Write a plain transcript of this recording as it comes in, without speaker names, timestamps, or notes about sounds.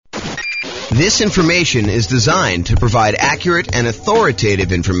This information is designed to provide accurate and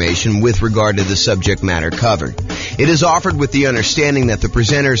authoritative information with regard to the subject matter covered. It is offered with the understanding that the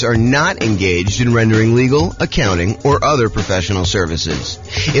presenters are not engaged in rendering legal, accounting, or other professional services.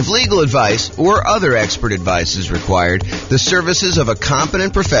 If legal advice or other expert advice is required, the services of a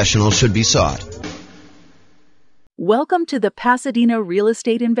competent professional should be sought. Welcome to the Pasadena Real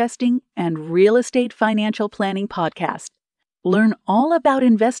Estate Investing and Real Estate Financial Planning Podcast. Learn all about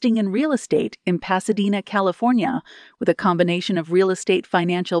investing in real estate in Pasadena, California, with a combination of real estate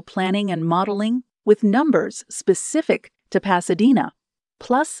financial planning and modeling with numbers specific to Pasadena,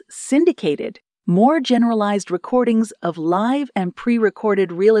 plus syndicated, more generalized recordings of live and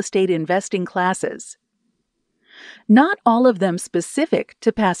pre-recorded real estate investing classes. Not all of them specific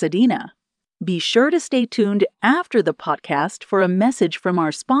to Pasadena. Be sure to stay tuned after the podcast for a message from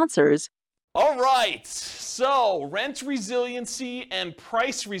our sponsors. All right, so rent resiliency and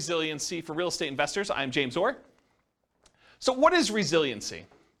price resiliency for real estate investors. I'm James Orr. So what is resiliency?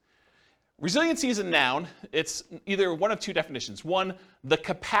 Resiliency is a noun. It's either one of two definitions. One, the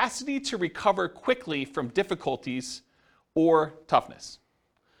capacity to recover quickly from difficulties or toughness.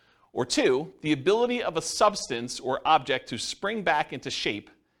 Or two, the ability of a substance or object to spring back into shape,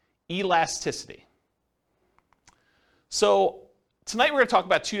 elasticity. So tonight we're going to talk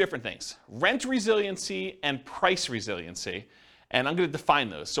about two different things, rent resiliency and price resiliency, and I'm going to define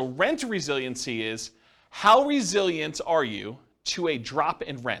those. So rent resiliency is how resilient are you to a drop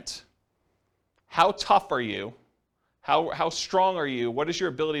in rent? How tough are you? How strong are you? What is your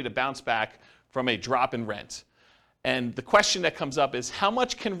ability to bounce back from a drop in rent? And the question that comes up is how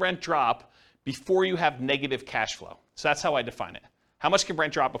much can rent drop before you have negative cash flow? So that's how I define it. How much can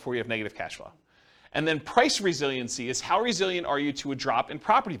rent drop before you have negative cash flow? And then price resiliency is how resilient are you to a drop in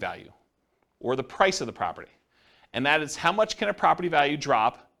property value or the price of the property? And that is how much can a property value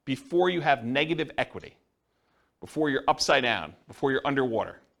drop before you have negative equity, before you're upside down, before you're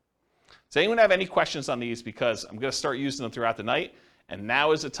underwater. Does anyone have any questions on these? Because I'm going to start using them throughout the night. And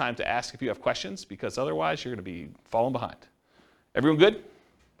now is the time to ask if you have questions, because otherwise you're going to be falling behind. Everyone good?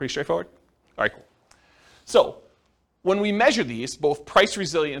 Pretty straightforward? All right, cool. So when we measure these, both price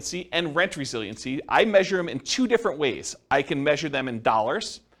resiliency and rent resiliency, I measure them in two different ways. I can measure them in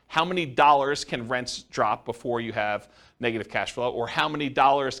dollars. How many dollars can rents drop before you have negative cash flow? Or how many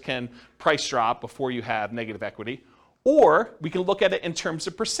dollars can price drop before you have negative equity? Or we can look at it in terms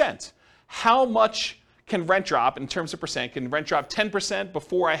of percent. How much can rent drop in terms of percent? Can rent drop 10%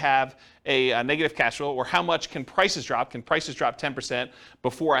 before I have a negative cash flow? Or how much can prices drop? Can prices drop 10%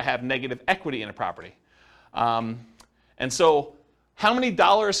 before I have negative equity in a property? And so how many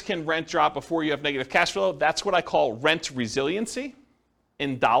dollars can rent drop before you have negative cash flow? That's what I call rent resiliency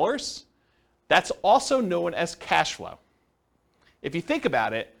in dollars. That's also known as cash flow. If you think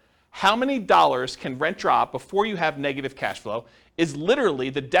about it, how many dollars can rent drop before you have negative cash flow is literally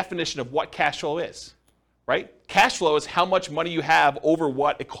the definition of what cash flow is, right? Cash flow is how much money you have over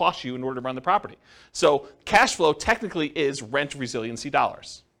what it costs you in order to run the property. So cash flow technically is rent resiliency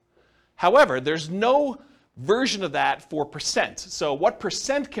dollars. However, there's no version of that for percent. So what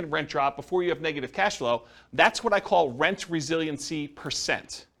percent can rent drop before you have negative cash flow? That's what I call rent resiliency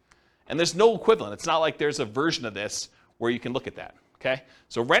percent. And there's no equivalent. It's not like there's a version of this where you can look at that, okay?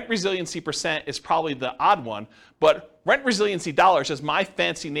 So rent resiliency percent is probably the odd one, but rent resiliency dollars is my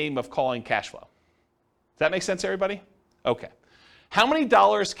fancy name of calling cash flow. Does that make sense, everybody? Okay. How many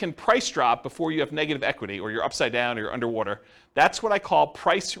dollars can price drop before you have negative equity or you're upside down or you're underwater? That's what I call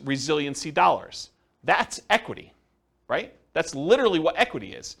price resiliency dollars. That's equity, right? That's literally what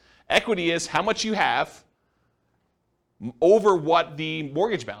equity is. Equity is how much you have over what the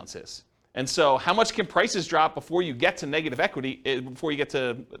mortgage balance is. And so how much can prices drop before you get to negative equity,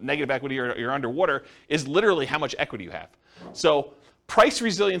 or you're underwater, is literally how much equity you have. So price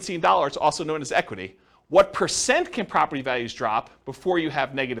resiliency in dollars, also known as equity. What percent can property values drop before you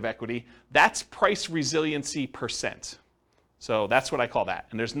have negative equity? That's price resiliency percent. So that's what I call that.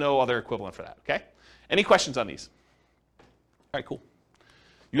 And there's no other equivalent for that, okay? Any questions on these? All right, cool.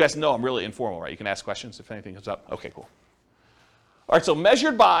 You guys know I'm really informal, right? You can ask questions if anything comes up. Okay, cool. All right, so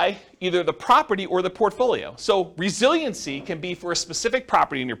measured by either the property or the portfolio. So resiliency can be for a specific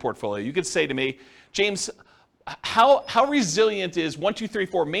property in your portfolio. You could say to me, James, how resilient is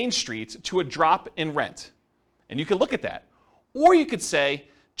 1234 Main Street to a drop in rent? And you can look at that. Or you could say,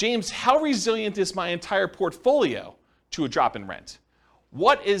 James, how resilient is my entire portfolio to a drop in rent?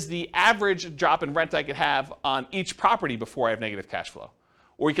 What is the average drop in rent I could have on each property before I have negative cash flow?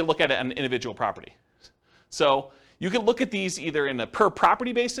 Or you can look at it on an individual property. So you can look at these either in a per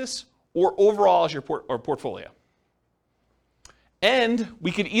property basis or overall as your portfolio. And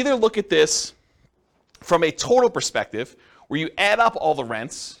we could either look at this from a total perspective, where you add up all the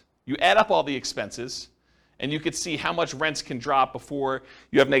rents, you add up all the expenses, and you could see how much rents can drop before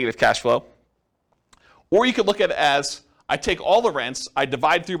you have negative cash flow. Or you could look at it as, I take all the rents, I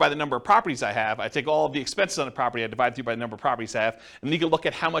divide through by the number of properties I have, I take all of the expenses on the property, I divide through by the number of properties I have, and then you can look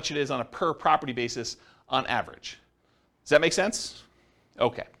at how much it is on a per property basis on average. Does that make sense?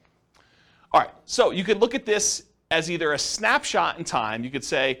 Okay. All right, so you could look at this as either a snapshot in time. You could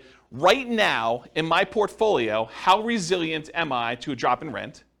say, right now in my portfolio, how resilient am I to a drop in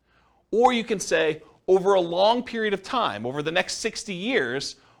rent? Or you can say, over a long period of time, over the next 60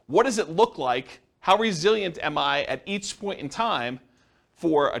 years, what does it look like? How resilient am I at each point in time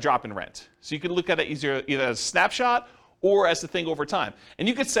for a drop in rent? So you can look at it either as a snapshot or as the thing over time. And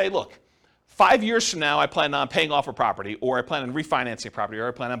you could say, look, 5 years from now, I plan on paying off a property, or I plan on refinancing a property, or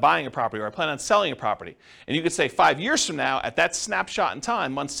I plan on buying a property, or I plan on selling a property. And you could say 5 years from now, at that snapshot in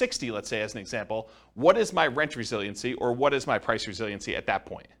time, month 60, let's say as an example, what is my rent resiliency, or what is my price resiliency at that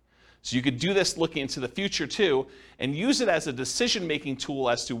point? So you could do this looking into the future too, and use it as a decision-making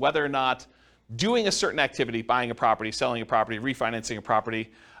tool as to whether or not doing a certain activity, buying a property, selling a property, refinancing a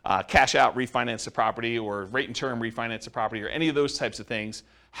property, cash out, refinance a property, or rate and term refinance a property, or any of those types of things,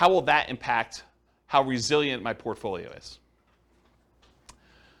 how will that impact how resilient my portfolio is?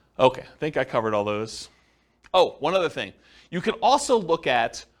 Okay, I think I covered all those. Oh, one other thing. You can also look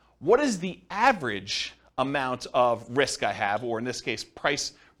at what is the average amount of risk I have, or in this case,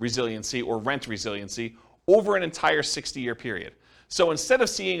 price resiliency or rent resiliency, over an entire 60-year period. So instead of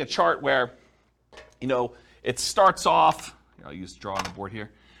seeing a chart where, it starts off, I'll use draw on the board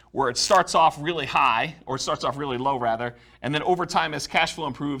here, where it starts off really high, or it starts off really low rather, and then over time as cash flow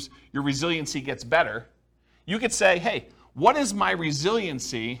improves, your resiliency gets better. You could say, hey, what is my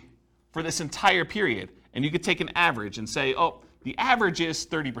resiliency for this entire period? And you could take an average and say, oh, the average is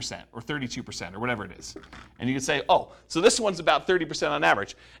 30% or 32% or whatever it is. And you could say, oh, so this one's about 30% on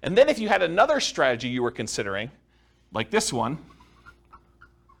average. And then if you had another strategy you were considering, like this one,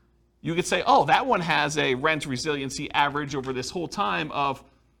 you could say, oh, that one has a rent resiliency average over this whole time of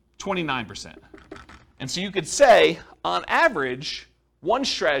 29%. And so you could say, on average, one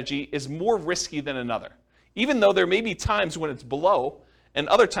strategy is more risky than another, even though there may be times when it's below and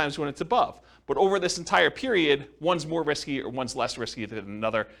other times when it's above. But over this entire period, one's more risky or one's less risky than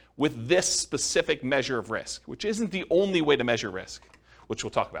another with this specific measure of risk, which isn't the only way to measure risk, which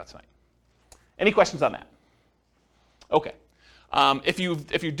we'll talk about tonight. Any questions on that? Okay. If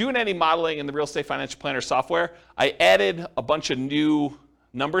you're doing any modeling in the Real Estate Financial Planner software, I added a bunch of new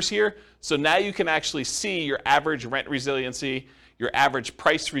numbers here. So now you can actually see your average rent resiliency, your average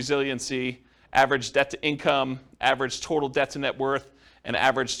price resiliency, average debt to income, average total debt to net worth, and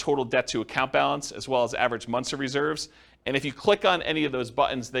average total debt to account balance, as well as average months of reserves. And if you click on any of those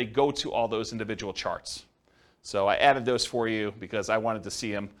buttons, they go to all those individual charts. So I added those for you because I wanted to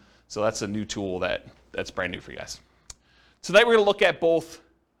see them. So that's a new tool that's brand new for you guys. Tonight we're going to look at both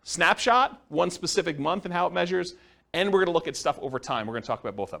snapshot, one specific month and how it measures, and we're going to look at stuff over time. We're going to talk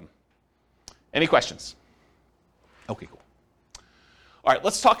about both of them. Any questions? Okay, cool. All right,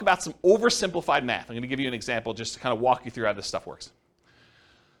 let's talk about some oversimplified math. I'm going to give you an example just to kind of walk you through how this stuff works.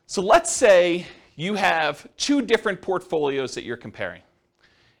 So let's say you have two different portfolios that you're comparing.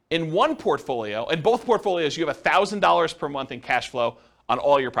 In one portfolio, in both portfolios, you have $1,000 per month in cash flow on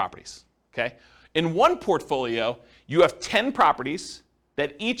all your properties, okay? In one portfolio, you have 10 properties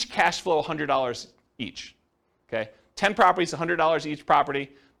that each cash flow $100 each, okay? 10 properties, $100 each property,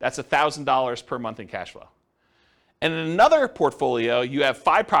 that's $1,000 per month in cash flow. And in another portfolio, you have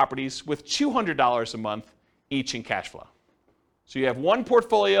 5 properties with $200 a month each in cash flow. So you have one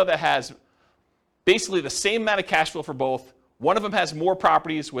portfolio that has basically the same amount of cash flow for both. One of them has more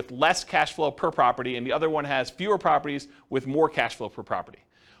properties with less cash flow per property, and the other one has fewer properties with more cash flow per property.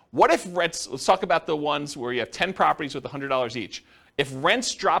 What if rents, let's talk about the ones where you have 10 properties with $100 each. If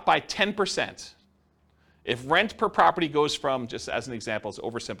rents drop by 10%, if rent per property goes from, just as an example, it's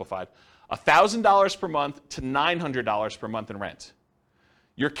oversimplified, $1,000 per month to $900 per month in rent,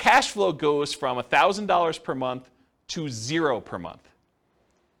 your cash flow goes from $1,000 per month to 0 per month.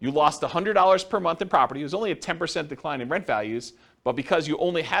 You lost $100 per month in property. It was only a 10% decline in rent values, but because you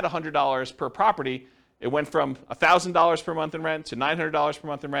only had $100 per property, it went from $1,000 per month in rent to $900 per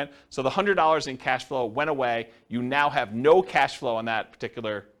month in rent. So the $100 in cash flow went away. You now have no cash flow on that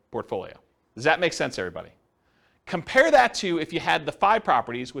particular portfolio. Does that make sense, everybody? Compare that to if you had the 5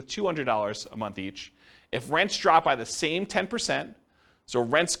 properties with $200 a month each. If rents drop by the same 10%, so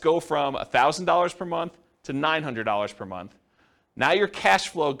rents go from $1,000 per month to $900 per month, now your cash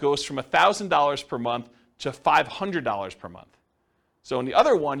flow goes from $1,000 per month to $500 per month. So in the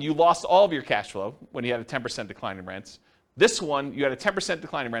other one, you lost all of your cash flow when you had a 10% decline in rents. This one, you had a 10%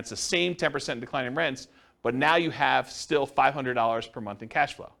 decline in rents, the same 10% decline in rents, but now you have still $500 per month in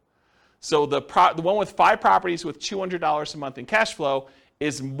cash flow. So the one with 5 properties with $200 a month in cash flow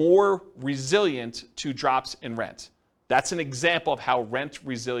is more resilient to drops in rent. That's an example of how rent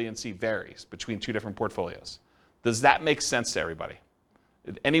resiliency varies between 2 different portfolios. Does that make sense to everybody?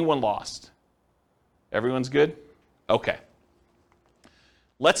 Did anyone lost? Everyone's good? Okay.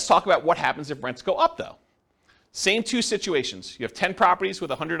 Let's talk about what happens if rents go up, though. Same 2 situations. You have 10 properties with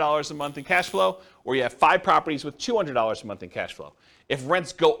 $100 a month in cash flow, or you have 5 properties with $200 a month in cash flow. If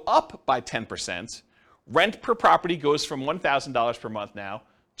rents go up by 10%, rent per property goes from $1,000 per month now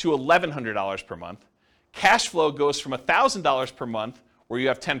to $1,100 per month. Cash flow goes from $1,000 per month, where you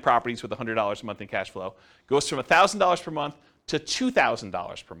have 10 properties with $100 a month in cash flow, goes from $1,000 per month to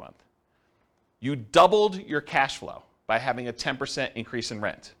 $2,000 per month. You doubled your cash flow by having a 10% increase in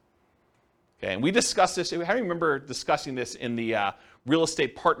rent. Okay, and we discussed this, I remember discussing this in the real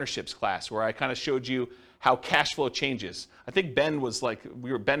estate partnerships class, where I kind of showed you how cash flow changes. I think Ben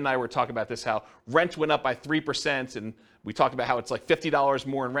and I were talking about this, how rent went up by 3%, and we talked about how it's like $50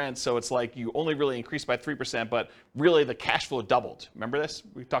 more in rent, so it's like you only really increased by 3%, but really the cash flow doubled. Remember this?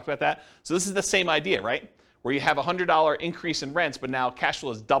 We talked about that? So this is the same idea, right? Where you have a $100 increase in rents, but now cash flow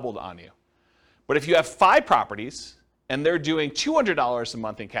is doubled on you. But if you have 5 properties, and they're doing $200 a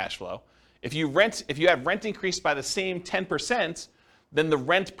month in cash flow, if you have rent increased by the same 10%, then the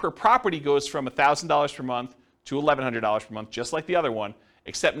rent per property goes from $1,000 per month to $1,100 per month, just like the other one,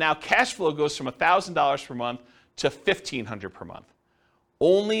 except now cash flow goes from $1,000 per month to $1,500 per month.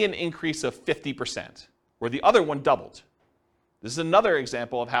 Only an increase of 50%, where the other one doubled. This is another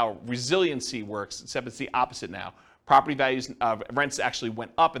example of how resiliency works, except it's the opposite now. Property values, rents actually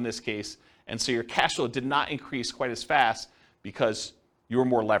went up in this case, and so your cash flow did not increase quite as fast because you were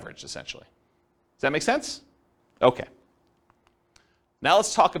more leveraged, essentially. Does that make sense? Okay. Now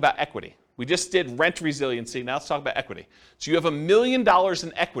let's talk about equity. We just did rent resiliency. Now let's talk about equity. So you have $1 million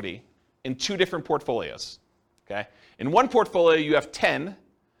in equity in 2 different portfolios. Okay? In one portfolio, you have 10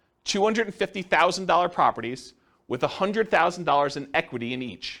 $250,000 properties with $100,000 in equity in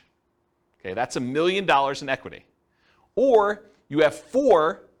each. Okay, that's $1 million in equity. Or you have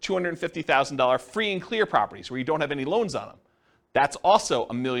 4 $250,000 free and clear properties where you don't have any loans on them. That's also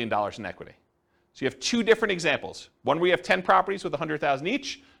 $1 million in equity. So you have 2 different examples. One where you have 10 properties with $100,000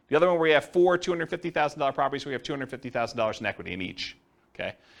 each. The other one where you have 4 $250,000 properties where you have $250,000 in equity in each.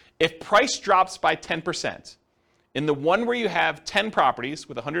 Okay? If price drops by 10%, in the one where you have 10 properties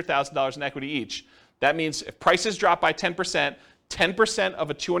with $100,000 in equity each, that means if prices drop by 10%, 10%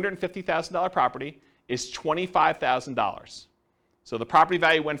 of a $250,000 property is $25,000. So the property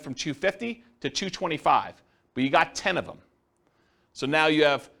value went from $250,000 to $225,000, but you got 10 of them. So now you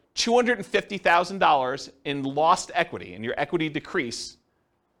have $250,000 in lost equity, and your equity decreased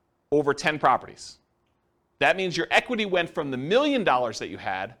over 10 properties. That means your equity went from the $1 million that you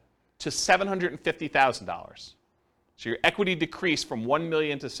had to $750,000. So your equity decreased from $1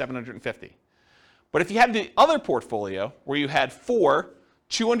 million to $750,000. But if you had the other portfolio where you had 4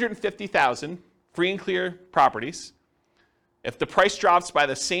 $250,000 free and clear properties, if the price drops by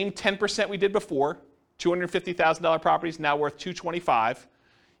the same 10% we did before, $250,000 properties now worth $225,000,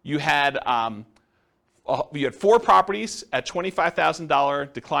 you had 4 properties at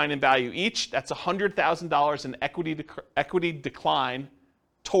 $25,000 decline in value each. That's $100,000 in equity decline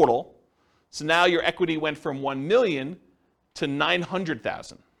total. So now your equity went from $1 million to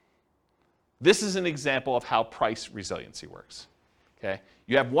 $900,000. This is an example of how price resiliency works. Okay?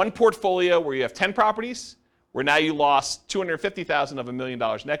 You have one portfolio where you have 10 properties, where now you lost $250,000 of $1 million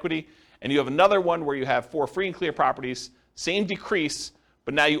in equity, and you have another one where you have 4 free and clear properties, same decrease,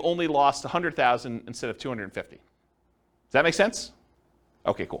 but now you only lost $100,000 instead of $250,000. Does that make sense?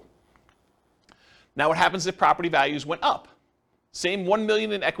 Okay, cool. Now what happens if property values went up? Same $1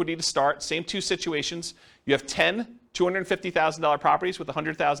 million in equity to start, same 2 situations. You have 10 $250,000 properties with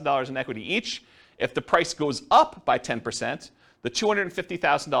 $100,000 in equity each. If the price goes up by 10%, the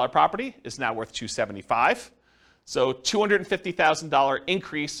 $250,000 property is now worth $275,000. So $250,000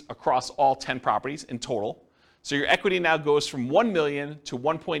 increase across all 10 properties in total. So your equity now goes from $1 million to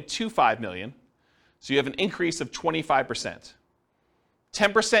 $1.25 million. So you have an increase of 25%.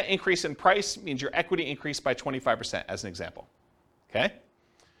 10% increase in price means your equity increased by 25%, as an example. Okay?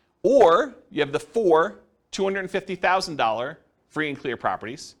 Or you have the 4 $250,000 free and clear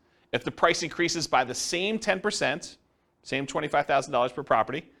properties. If the price increases by the same 10%, same $25,000 per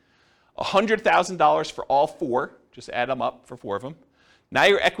property, $100,000 for all 4, just add them up for 4 of them. Now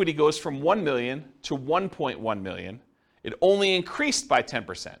your equity goes from $1 million to $1.1 million. It only increased by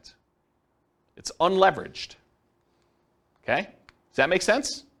 10%. It's unleveraged. Okay? Does that make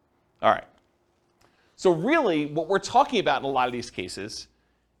sense? All right. So really, what we're talking about in a lot of these cases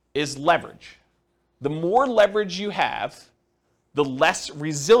is leverage. The more leverage you have, the less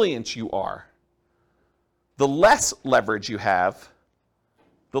resilient you are. The less leverage you have,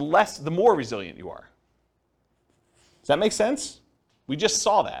 the more resilient you are. Does that make sense? We just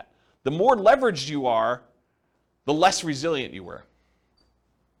saw that. The more leveraged you are, the less resilient you were.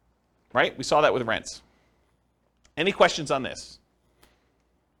 Right? We saw that with rents. Any questions on this?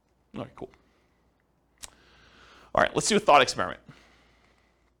 All right, cool. All right, let's do a thought experiment.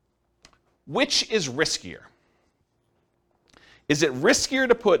 Which is riskier? Is it riskier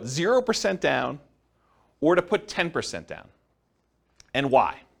to put 0% down or to put 10% down? And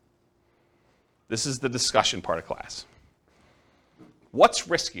why? This is the discussion part of class. What's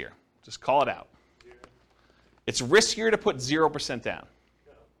riskier? Just call it out. It's riskier to put 0% down.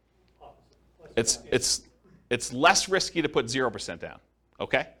 It's less risky to put 0% down.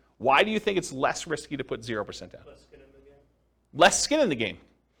 Okay? Why do you think it's less risky to put 0% down? Less skin in the game. Less skin in the game.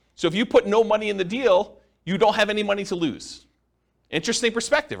 So if you put no money in the deal, you don't have any money to lose. Interesting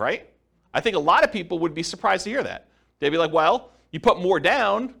perspective, right? I think a lot of people would be surprised to hear that. They'd be like, well, you put more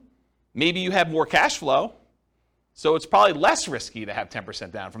down, maybe you have more cash flow, so it's probably less risky to have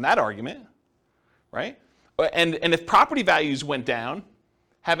 10% down from that argument, right? And if property values went down,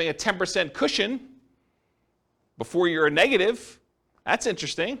 having a 10% cushion before you're a negative, that's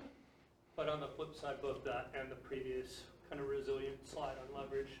interesting. But on the flip side, both that and the previous kind of resilient slide on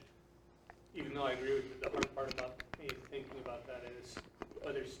leverage, even though I agree with you, the hard part about me thinking about that is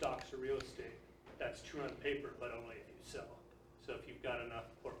whether stocks or real estate, that's true on paper, but only if you sell. So if you've got enough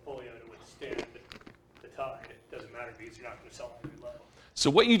portfolio to withstand the tide, it doesn't matter because you're not going to sell every level. So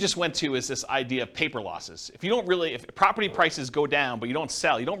what you just went to is this idea of paper losses. If property prices go down but you don't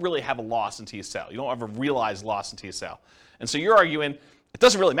sell, you don't really have a loss until you sell. You don't have a realized loss until you sell. And so you're arguing it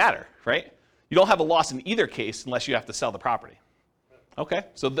doesn't really matter, right? You don't have a loss in either case unless you have to sell the property. Okay,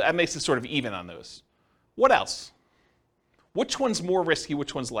 so that makes it sort of even on those. What else? Which one's more risky,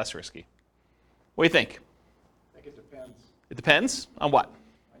 which one's less risky? What do you think? I think it depends. It depends on what?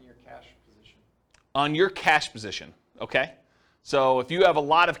 On your cash position. On your cash position, okay? So if you have a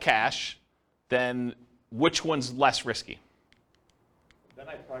lot of cash, then which one's less risky? Then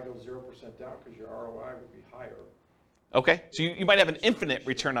I'd probably go 0% down because your ROI would be higher. Okay, so you might have an infinite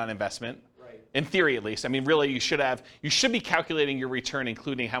return on investment. Right. In theory, at least. I mean, really, you should be calculating your return,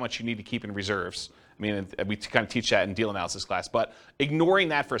 including how much you need to keep in reserves. I mean, we kind of teach that in deal analysis class. But ignoring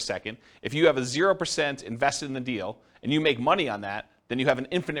that for a second, if you have a 0% invested in the deal and you make money on that, then you have an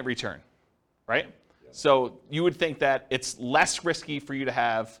infinite return, right? Yep. So you would think that it's less risky for you to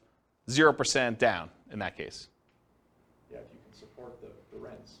have 0% down in that case. Yeah, if you can support the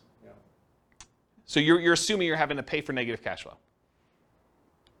rents. Yeah. So you're assuming you're having to pay for negative cash flow.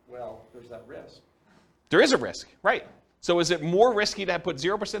 Well, there's that risk. There is a risk, right? So is it more risky to put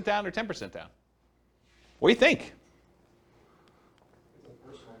 0% down or 10% down? What do you think?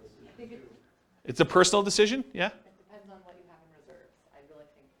 It's a personal decision, yeah? It depends on what you have in reserves. I really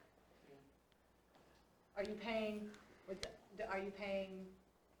think.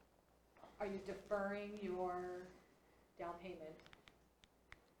 Are you deferring your down payment,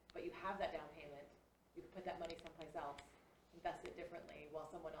 but you have that down payment, you can put that money someplace else, invest it differently, while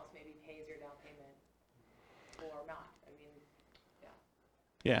someone else maybe pays your down payment or not. I mean,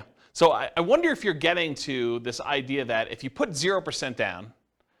 yeah. Yeah. So I wonder if you're getting to this idea that if you put 0% down,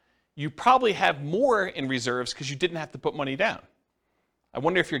 you probably have more in reserves because you didn't have to put money down. I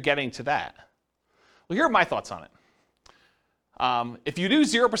wonder if you're getting to that. Well, here are my thoughts on it. If you do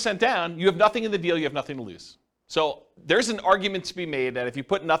 0% down, you have nothing in the deal, you have nothing to lose. So there's an argument to be made that if you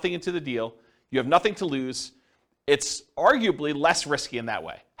put nothing into the deal, you have nothing to lose. It's arguably less risky in that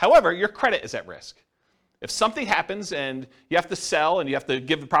way. However, your credit is at risk. If something happens and you have to sell and you have to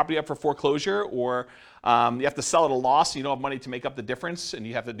give the property up for foreclosure, or you have to sell at a loss and you don't have money to make up the difference and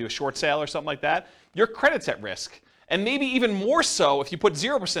you have to do a short sale or something like that, your credit's at risk. And maybe even more so if you put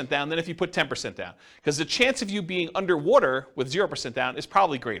 0% down than if you put 10% down. Because the chance of you being underwater with 0% down is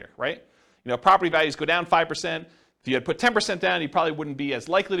probably greater, right? You know, property values go down 5%. If you had put 10% down, you probably wouldn't be as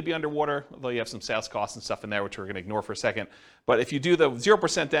likely to be underwater, although you have some sales costs and stuff in there, which we're going to ignore for a second. But if you do the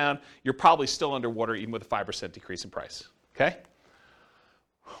 0% down, you're probably still underwater, even with a 5% decrease in price. Okay?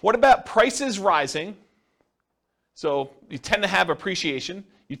 What about prices rising? So you tend to have appreciation.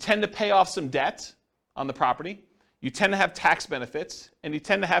 You tend to pay off some debt on the property. You tend to have tax benefits, and you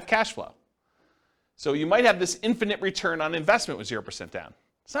tend to have cash flow. So you might have this infinite return on investment with 0% down.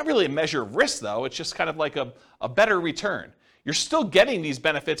 It's not really a measure of risk, though. It's just kind of like a better return. You're still getting these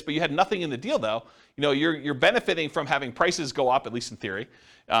benefits, but you had nothing in the deal, though. You're benefiting from having prices go up, at least in theory,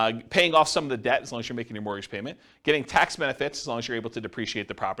 paying off some of the debt as long as you're making your mortgage payment, getting tax benefits as long as you're able to depreciate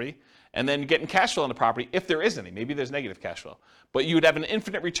the property, and then getting cash flow on the property if there is any. Maybe there's negative cash flow. But you would have an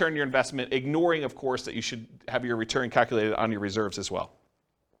infinite return on your investment, ignoring, of course, that you should have your return calculated on your reserves as well.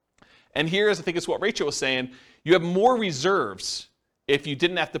 And here's, I think it's what Rachel was saying, you have more reserves if you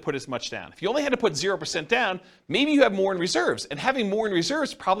didn't have to put as much down. If you only had to put 0% down, maybe you have more in reserves. And having more in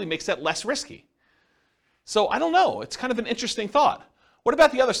reserves probably makes that less risky. So I don't know. It's kind of an interesting thought. What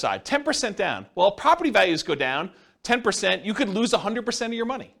about the other side? 10% down. Well, property values go down 10%. You could lose 100% of your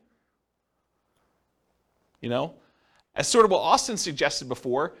money. As sort of what Austin suggested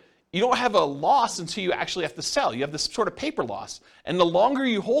before, you don't have a loss until you actually have to sell. You have this sort of paper loss. And the longer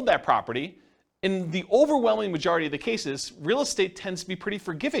you hold that property, in the overwhelming majority of the cases, real estate tends to be pretty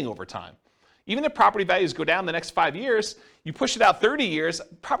forgiving over time. Even if property values go down the next 5 years, you push it out 30 years,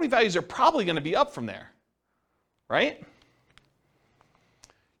 property values are probably going to be up from there, right?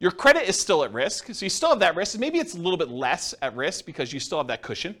 Your credit is still at risk, so you still have that risk. Maybe it's a little bit less at risk because you still have that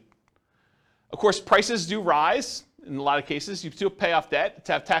cushion. Of course, prices do rise. In a lot of cases, you still pay off debt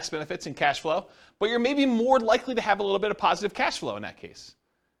to have tax benefits and cash flow, but you're maybe more likely to have a little bit of positive cash flow in that case.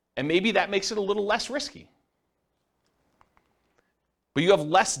 And maybe that makes it a little less risky. But you have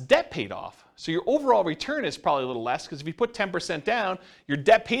less debt paid off. So your overall return is probably a little less because if you put 10% down, your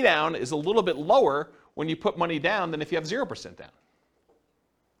debt pay down is a little bit lower when you put money down than if you have 0% down.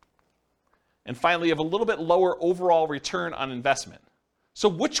 And finally, you have a little bit lower overall return on investment. So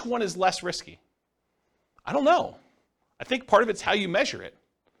which one is less risky? I don't know. I think part of it's how you measure it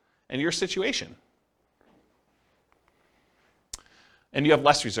and your situation. And you have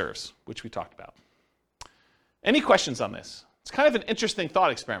less reserves, which we talked about. Any questions on this? It's kind of an interesting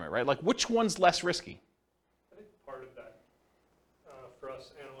thought experiment, right? Like, which one's less risky? I think part of that, for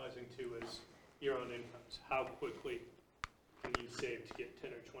us analyzing too, is your own incomes. How quickly can you save to get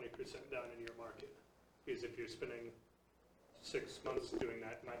 10 or 20% down in your market? Because if you're spending 6 months doing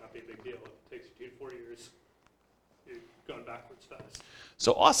that, it might not be a big deal. If it takes you 2 to 4 years, you're going backwards fast.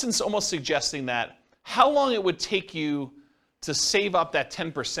 So Austin's almost suggesting that how long it would take you to save up that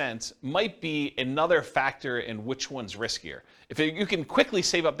 10% might be another factor in which one's riskier. If you can quickly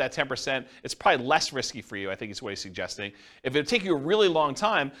save up that 10%, it's probably less risky for you, I think is what he's suggesting. If it would take you a really long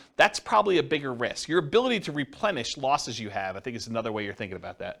time, that's probably a bigger risk. Your ability to replenish losses you have, I think is another way you're thinking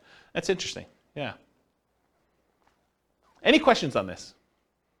about that. That's interesting, yeah. Any questions on this?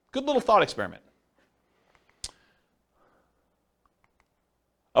 Good little thought experiment.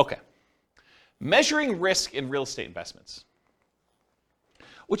 Okay. Measuring risk in real estate investments,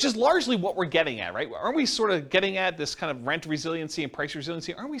 which is largely what we're getting at, right? Aren't we sort of getting at this kind of rent resiliency and price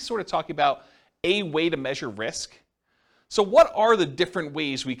resiliency? Aren't we sort of talking about a way to measure risk? So what are the different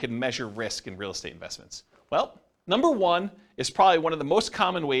ways we can measure risk in real estate investments? Well, number one is probably one of the most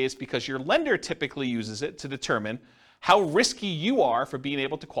common ways because your lender typically uses it to determine how risky you are for being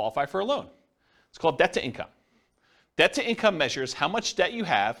able to qualify for a loan. It's called debt to income. Debt to income measures how much debt you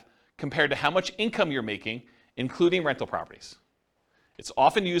have compared to how much income you're making, including rental properties. It's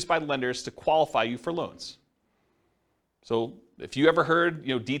often used by lenders to qualify you for loans. So if you ever heard,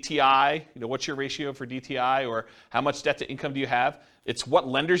 DTI, what's your ratio for DTI or how much debt to income do you have? It's what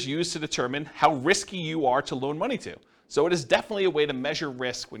lenders use to determine how risky you are to loan money to. So it is definitely a way to measure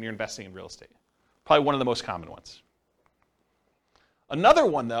risk when you're investing in real estate. Probably one of the most common ones. Another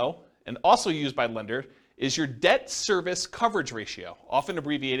one though, and also used by lender, is your debt service coverage ratio, often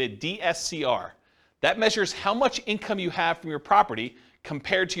abbreviated DSCR. That measures how much income you have from your property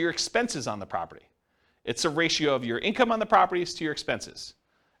compared to your expenses on the property. It's a ratio of your income on the properties to your expenses.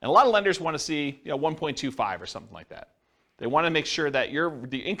 And a lot of lenders want to see 1.25 or something like that. They want to make sure that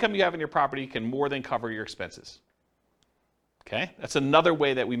the income you have in your property can more than cover your expenses. Okay? That's another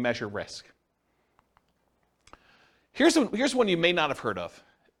way that we measure risk. Here's one you may not have heard of.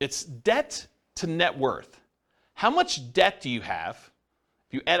 It's debt to net worth. How much debt do you have?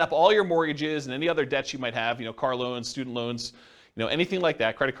 If you add up all your mortgages and any other debts you might have, car loans, student loans, anything like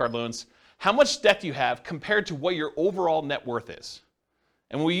that, credit card loans, how much debt do you have compared to what your overall net worth is?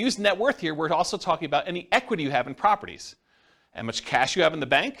 And when we use net worth here, we're also talking about any equity you have in properties. How much cash you have in the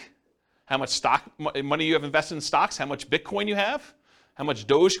bank, how much stock money you have invested in stocks, how much Bitcoin you have, how much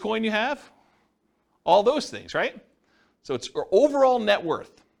Dogecoin you have, all those things, right? So it's your overall net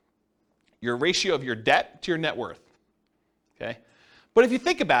worth, your ratio of your debt to your net worth, okay? But if you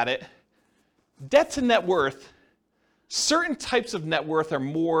think about it, debt to net worth, certain types of net worth are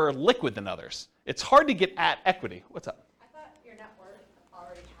more liquid than others. It's hard to get at equity. What's up? I thought your net worth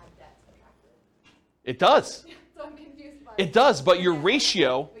already It does. So I'm confused by It does, but your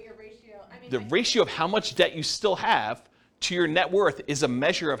ratio, But your ratio, I mean. the ratio of how much debt you still have to your net worth is a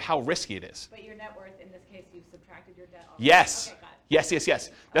measure of how risky it is. But your net worth, in this case, you've subtracted your debt off. Yes. Okay, got it. Yes.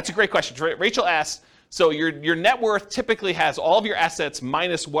 That's a great question. Rachel asked, so your net worth typically has all of your assets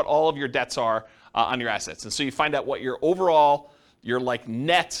minus what all of your debts are on your assets. And so you find out what your overall, your like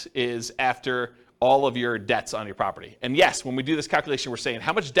net is after all of your debts on your property. And yes, when we do this calculation, we're saying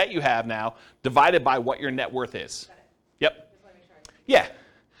how much debt you have now divided by what your net worth is. Got it. Yep. Just want to make sure I. Yeah.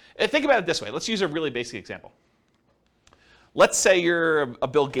 And think about it this way. Let's use a really basic example. Let's say you're a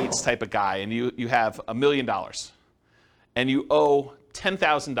Bill Gates type of guy and you have $1 million and you owe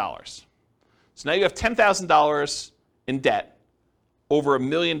 $10,000. So now you have $10,000 in debt over $1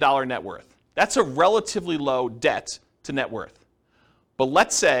 million net worth. That's a relatively low debt to net worth. But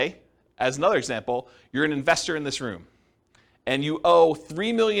let's say, as another example, you're an investor in this room and you owe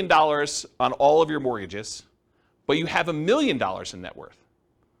 $3 million on all of your mortgages, but you have $1 million in net worth.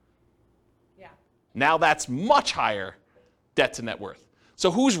 Yeah. Now that's much higher debt to net worth.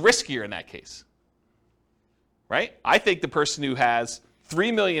 So who's riskier in that case? Right? I think the person who has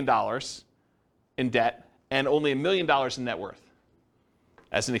 $3 million in debt and only $1 million in net worth,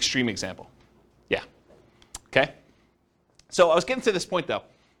 as an extreme example. Yeah. Okay? So I was getting to this point though.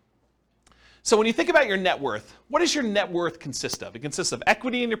 So when you think about your net worth, what does your net worth consist of? It consists of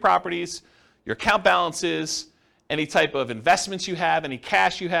equity in your properties, your account balances, any type of investments you have, any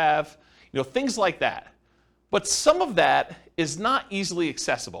cash you have, things like that. But some of that is not easily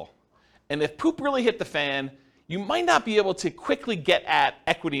accessible. And if poop really hit the fan, you might not be able to quickly get at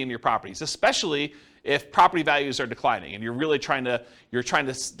equity in your properties, especially if property values are declining and you're really trying to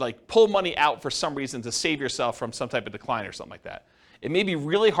like pull money out for some reason to save yourself from some type of decline or something like that. It may be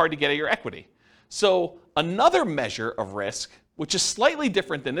really hard to get at your equity. So another measure of risk, which is slightly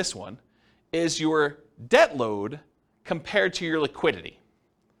different than this one, is your debt load compared to your liquidity.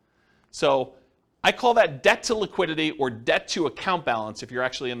 So I call that debt to liquidity or debt to account balance if you're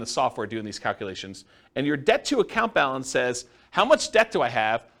actually in the software doing these calculations. And your debt to account balance says, how much debt do I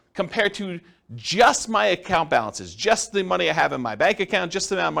have compared to just my account balances, just the money I have in my bank account, just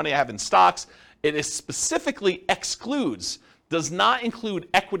the amount of money I have in stocks. It is specifically excludes, does not include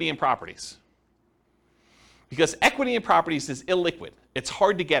equity in properties. Because equity in properties is illiquid. It's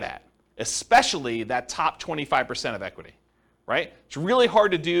hard to get at, especially that top 25% of equity, right? It's really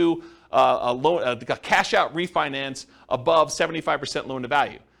hard to do a cash out refinance above 75% loan to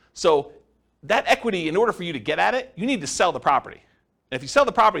value. So that equity, in order for you to get at it, you need to sell the property. And if you sell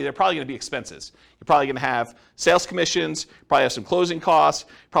the property, they're probably going to be expenses. You're probably going to have sales commissions, probably have some closing costs,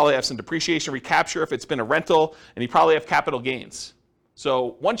 probably have some depreciation recapture if it's been a rental, and you probably have capital gains.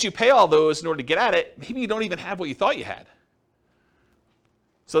 So once you pay all those in order to get at it, maybe you don't even have what you thought you had.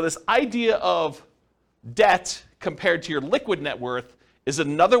 So this idea of debt compared to your liquid net worth is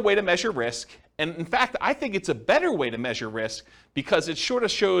another way to measure risk. And in fact, I think it's a better way to measure risk because it sort of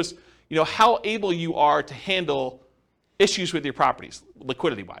shows, how able you are to handle issues with your properties,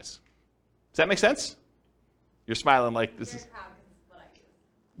 liquidity-wise. Does that make sense? You're smiling like this is Proud 'cause this is what I use.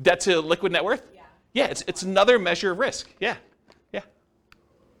 debt to liquid net worth? Yeah. Yeah, it's another measure of risk. Yeah.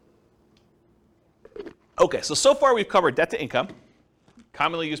 Okay, so far we've covered debt to income,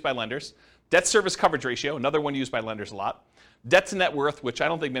 commonly used by lenders, debt service coverage ratio, another one used by lenders a lot, debt to net worth, which I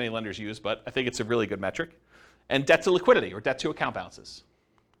don't think many lenders use, but I think it's a really good metric, and debt to liquidity or debt to account balances.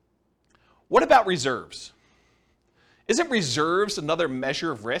 What about reserves? Isn't reserves another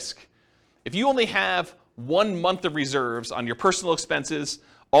measure of risk? If you only have 1 month of reserves on your personal expenses,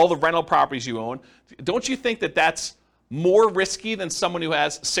 all the rental properties you own, don't you think that that's more risky than someone who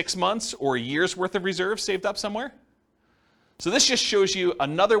has 6 months or a year's worth of reserves saved up somewhere? So this just shows you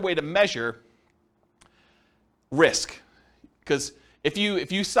another way to measure risk. Because if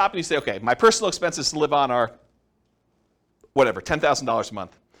you stop and you say, okay, my personal expenses to live on are whatever, $10,000 a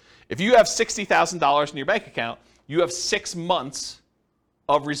month. If you have $60,000 in your bank account, you have 6 months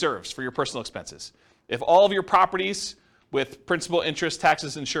of reserves for your personal expenses. If all of your properties with principal, interest,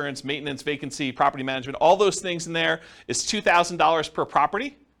 taxes, insurance, maintenance, vacancy, property management, all those things in there is $2,000 per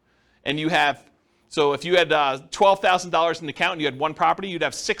property. And so if you had $12,000 in the account and you had one property, you'd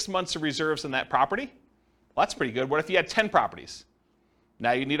have 6 months of reserves in that property. Well, that's pretty good. What if you had 10 properties?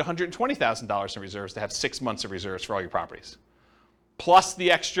 Now you need $120,000 in reserves to have 6 months of reserves for all your properties. Plus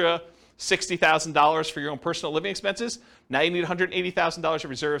the extra $60,000 for your own personal living expenses. Now you need $180,000 of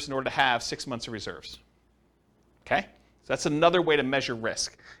reserves in order to have 6 months of reserves. Okay? So that's another way to measure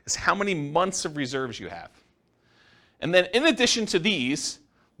risk, is how many months of reserves you have. And then in addition to these,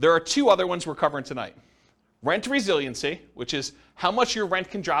 there are 2 other ones we're covering tonight. Rent resiliency, which is how much your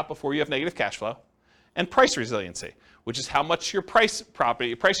rent can drop before you have negative cash flow, and price resiliency, which is how much your price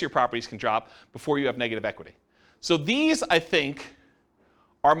of your properties can drop before you have negative equity. So these, I think,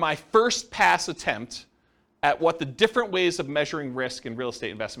 are my first pass attempt at what the different ways of measuring risk in real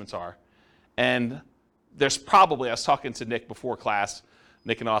estate investments are. And there's probably, I was talking to Nick before class,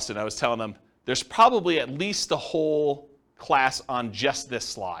 Nick and Austin, I was telling them, there's probably at least a whole class on just this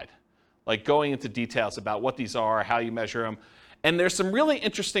slide, like going into details about what these are, how you measure them. And there's some really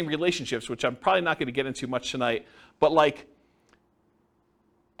interesting relationships, which I'm probably not going to get into much tonight, but like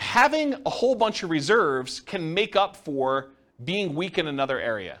having a whole bunch of reserves can make up for being weak in another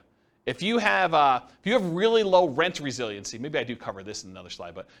area. If you have really low rent resiliency, maybe I do cover this in another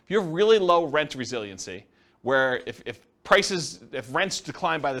slide, but if you have really low rent resiliency, where if rents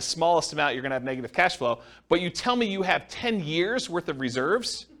decline by the smallest amount, you're going to have negative cash flow, but you tell me you have 10 years worth of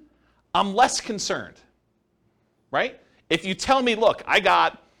reserves, I'm less concerned, right? If you tell me, look, I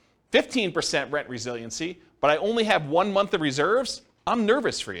got 15% rent resiliency, but I only have 1 month of reserves, I'm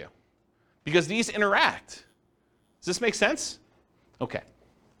nervous for you because these interact. Does this make sense? Okay.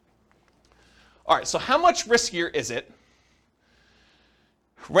 All right, so how much riskier is it?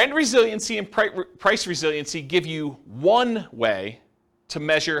 Rent resiliency and price resiliency give you one way to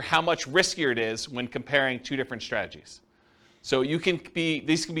measure how much riskier it is when comparing two different strategies. So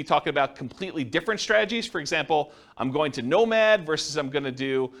these can be talking about completely different strategies. For example, I'm going to Nomad versus I'm going to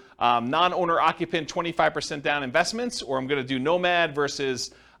do non-owner occupant 25% down investments, or I'm going to do Nomad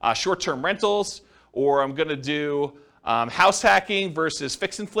versus short-term rentals, or I'm going to do house hacking versus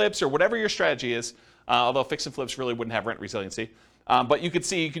fix and flips, or whatever your strategy is, although fix and flips really wouldn't have rent resiliency. But you could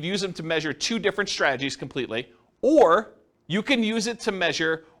use them to measure two different strategies completely, or you can use it to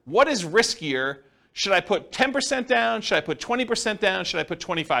measure what is riskier. Should I put 10% down? Should I put 20% down? Should I put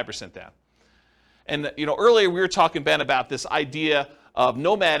 25% down? And earlier we were talking, Ben, about this idea of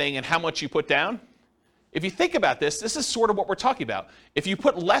nomading and how much you put down. If you think about this is sort of what we're talking about. If you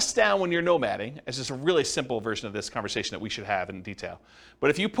put less down when you're nomading, it's just a really simple version of this conversation that we should have in detail.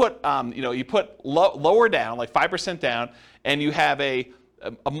 But if you put, lower down, like 5% down, and you have a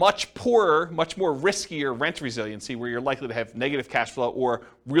much poorer, much more riskier rent resiliency, where you're likely to have negative cash flow or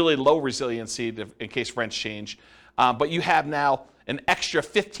really low resiliency in case rents change, but you have now an extra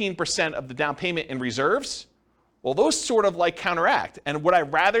 15% of the down payment in reserves, well, those sort of like counteract. And would I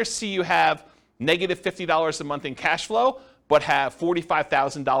rather see you have negative $50 a month in cash flow, but have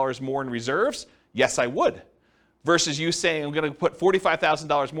 $45,000 more in reserves? Yes, I would. Versus you saying, I'm going to put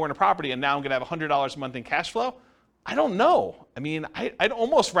 $45,000 more in a property, and now I'm going to have $100 a month in cash flow? I don't know. I mean, I'd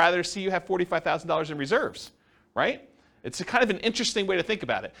almost rather see you have $45,000 in reserves, right? It's a kind of an interesting way to think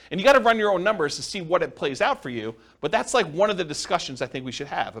about it. And you got to run your own numbers to see what it plays out for you, but that's like one of the discussions I think we should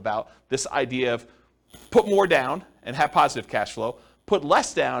have about this idea of put more down and have positive cash flow, put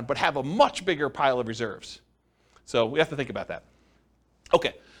less down but have a much bigger pile of reserves. So we have to think about that.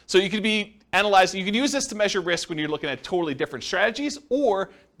 Okay, so you could be analyzing, you can use this to measure risk when you're looking at totally different strategies or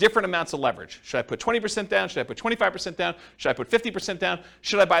different amounts of leverage. Should I put 20% down? Should I put 25% down? Should I put 50% down?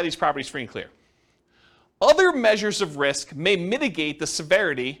 Should I buy these properties free and clear? Other measures of risk may mitigate the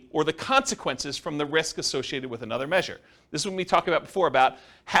severity or the consequences from the risk associated with another measure. This is what we talked about before about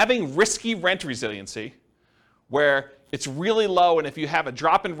having risky rent resiliency, where it's really low, and if you have a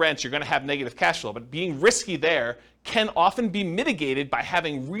drop in rents, you're going to have negative cash flow. But being risky there can often be mitigated by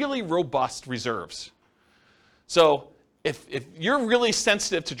having really robust reserves. So if you're really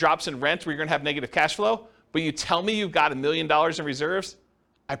sensitive to drops in rent where you're going to have negative cash flow, but you tell me you've got $1 million in reserves,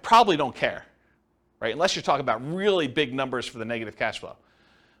 I probably don't care, right? Unless you're talking about really big numbers for the negative cash flow.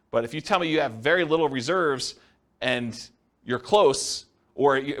 But if you tell me you have very little reserves and you're close,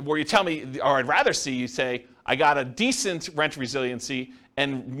 or you tell me, or I'd rather see you say, I got a decent rent resiliency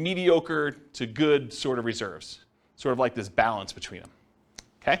and mediocre to good sort of reserves. Sort of like this balance between them,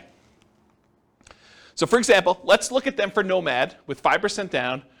 okay? So for example, let's look at them for Nomad with 5%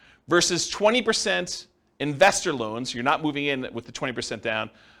 down versus 20% investor loans. You're not moving in with the 20%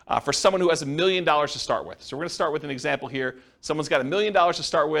 down for someone who has $1 million to start with. So we're going to start with an example here. Someone's got $1 million to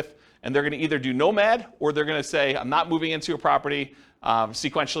start with, and they're going to either do Nomad or they're going to say, I'm not moving into a property.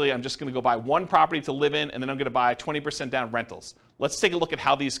 Sequentially, I'm just going to go buy one property to live in, and then I'm going to buy 20% down rentals. Let's take a look at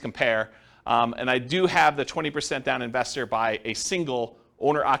how these compare. And I do have the 20% down investor buy a single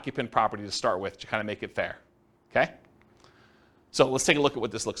owner-occupant property to start with to kind of make it fair, okay? So let's take a look at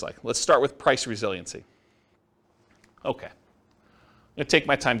what this looks like. Let's start with price resiliency. Okay. I'm going to take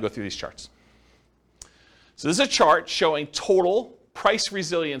my time to go through these charts. So this is a chart showing total price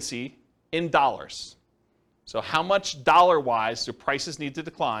resiliency in dollars. So how much dollar-wise do prices need to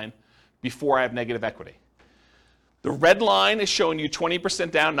decline before I have negative equity? The red line is showing you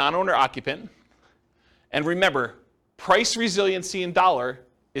 20% down non-owner occupant. And remember, price resiliency in dollar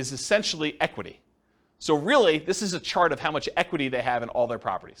is essentially equity. So really, this is a chart of how much equity they have in all their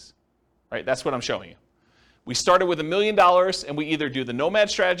properties. Right? That's what I'm showing you. We started with $1 million, and we either do the nomad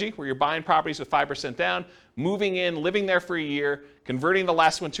strategy, where you're buying properties with 5% down, moving in, living there for a year, converting the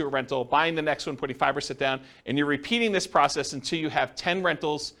last one to a rental, buying the next one, putting 5% down, and you're repeating this process until you have 10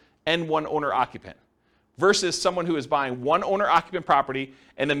 rentals and 1 owner-occupant, versus someone who is buying 1 owner-occupant property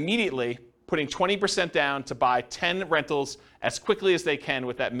and immediately putting 20% down to buy 10 rentals as quickly as they can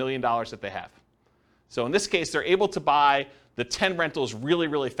with that $1 million that they have. So in this case, they're able to buy the 10 rentals really,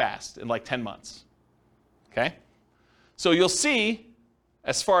 really fast in like 10 months. Okay? So you'll see,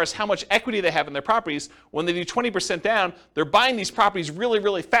 as far as how much equity they have in their properties, when they do 20% down, they're buying these properties really,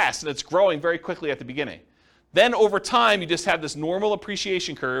 really fast, and it's growing very quickly at the beginning. Then over time, you just have this normal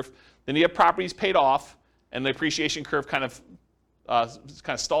appreciation curve. Then you have properties paid off, and the appreciation curve kind of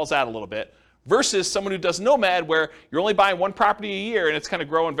stalls out a little bit, versus someone who does nomad, where you're only buying 1 property a year, and it's kind of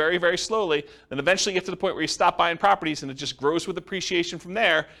growing very, very slowly. Then eventually you get to the point where you stop buying properties, and it just grows with appreciation from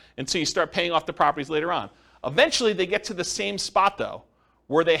there until you start paying off the properties later on. Eventually, they get to the same spot, though,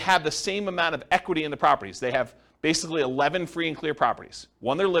 where they have the same amount of equity in the properties. They have basically 11 free and clear properties,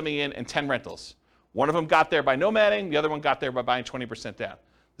 1 they're living in, and 10 rentals. One of them got there by nomading, the other one got there by buying 20% down.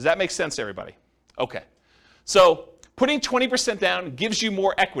 Does that make sense to everybody? Okay. So putting 20% down gives you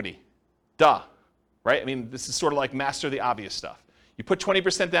more equity. Duh. Right? I mean, this is sort of like master the obvious stuff. You put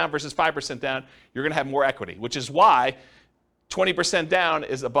 20% down versus 5% down, you're going to have more equity, which is why 20% down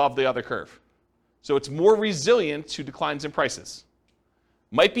is above the other curve. So it's more resilient to declines in prices.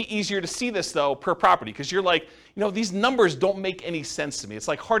 Might be easier to see this, though, per property, because you're like, these numbers don't make any sense to me. It's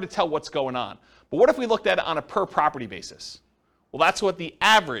like hard to tell what's going on. But what if we looked at it on a per property basis? Well, that's what the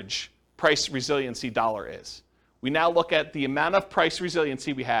average price resiliency dollar is. We now look at the amount of price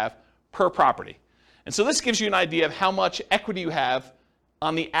resiliency we have per property. And so this gives you an idea of how much equity you have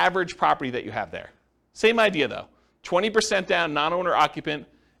on the average property that you have there. Same idea, though. 20% down, non-owner occupant,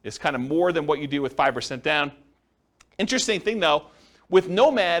 is kind of more than what you do with 5% down. Interesting thing, though, with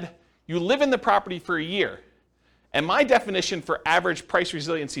nomad, you live in the property for a year. And my definition for average price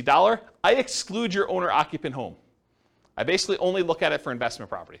resiliency dollar, I exclude your owner-occupant home. I basically only look at it for investment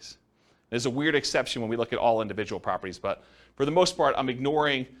properties. There's a weird exception when we look at all individual properties, but for the most part, I'm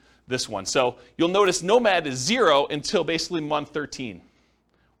ignoring this one. So you'll notice nomad is 0 until basically month 13,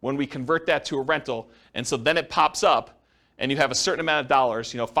 when we convert that to a rental. And so then it pops up, and you have a certain amount of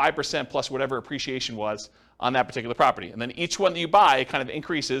dollars, 5% plus whatever appreciation was on that particular property. And then each one that you buy, it kind of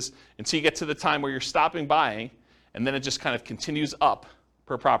increases until you get to the time where you're stopping buying, and then it just kind of continues up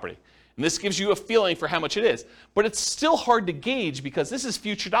per property. And this gives you a feeling for how much it is. But it's still hard to gauge because this is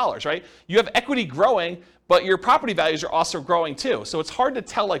future dollars, right? You have equity growing, but your property values are also growing too. So it's hard to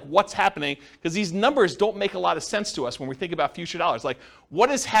tell what's happening because these numbers don't make a lot of sense to us when we think about future dollars. Like, what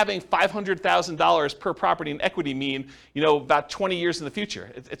does having $500,000 per property in equity mean, about 20 years in the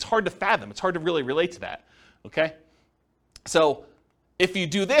future? It's hard to fathom. It's hard to really relate to that, okay? So if you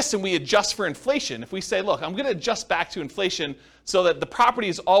do this and we adjust for inflation, if we say, look, I'm going to adjust back to inflation so that the property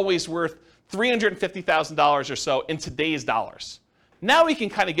is always worth $350,000 or so in today's dollars, now we can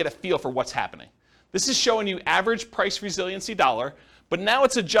kind of get a feel for what's happening. This is showing you average price resiliency dollar, but now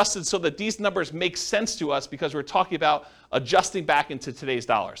it's adjusted so that these numbers make sense to us because we're talking about adjusting back into today's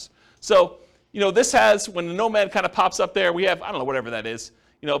dollars. So, this has, when the nomad kind of pops up there, we have, I don't know, whatever that is,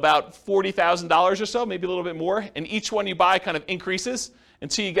 about $40,000 or so, maybe a little bit more, and each one you buy kind of increases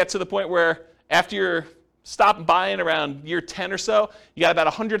until you get to the point where after you're stopping buying around year 10 or so, you got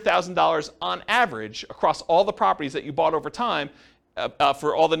about $100,000 on average across all the properties that you bought over time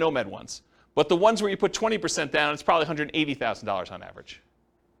for all the nomad ones. But the ones where you put 20% down, it's probably $180,000 on average.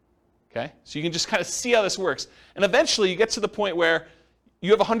 Okay? So you can just kind of see how this works. And eventually you get to the point where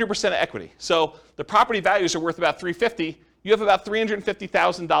you have 100% of equity. So the property values are worth about $350,000. You have about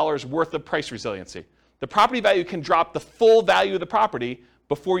 $350,000 worth of price resiliency. The property value can drop the full value of the property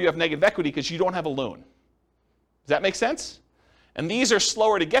before you have negative equity because you don't have a loan. Does that make sense? And these are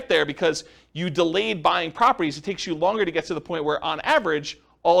slower to get there because you delayed buying properties. It takes you longer to get to the point where, on average,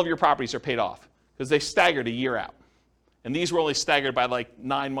 all of your properties are paid off because they staggered a year out. And these were only staggered by like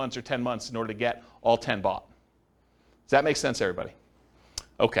 9 months or 10 months in order to get all 10 bought. Does that make sense, everybody?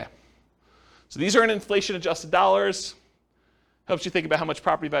 Okay. So these are in inflation-adjusted dollars. Helps you think about how much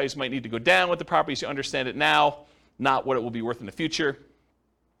property values might need to go down with the properties. You understand it now, not what it will be worth in the future.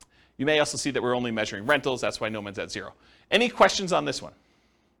 You may also see that we're only measuring rentals. That's why nomad's at 0. Any questions on this one?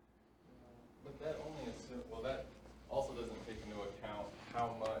 But that only assumes, well, that also doesn't take into account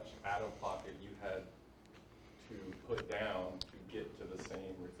how much out of pocket you had to put down to get to the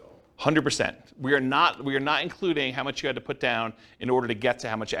same result. 100%. We are not including how much you had to put down in order to get to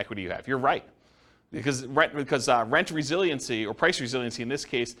how much equity you have. You're right. Because rent resiliency, or price resiliency in this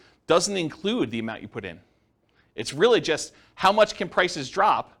case, doesn't include the amount you put in. It's really just how much can prices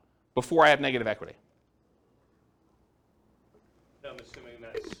drop before I have negative equity. I'm assuming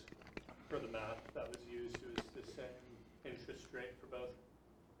that's, for the math that was used, it was the same interest rate for both?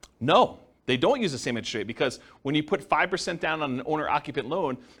 No, they don't use the same interest rate, because when you put 5% down on an owner-occupant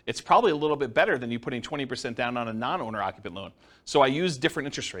loan, it's probably a little bit better than you putting 20% down on a non-owner-occupant loan. So I use different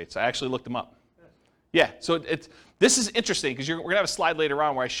interest rates. I actually looked them up. Yeah, so this is interesting, because we're going to have a slide later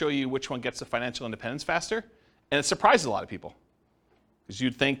on where I show you which one gets to financial independence faster, and it surprises a lot of people. Because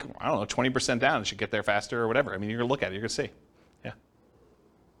you'd think, I don't know, 20% down, it should get there faster or whatever. I mean, you're going to look at it, you're going to see. Yeah.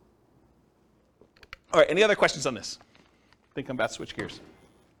 All right, any other questions on this? I think I'm about to switch gears.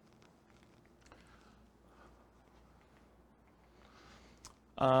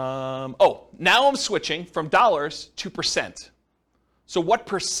 Now I'm switching from dollars to percent. So what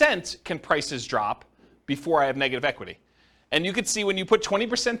percent can prices drop before I have negative equity? And you can see when you put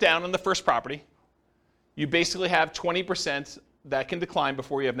 20% down on the first property, you basically have 20% that can decline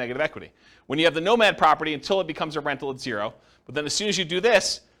before you have negative equity. When you have the nomad property, until it becomes a rental, it's 0. But then as soon as you do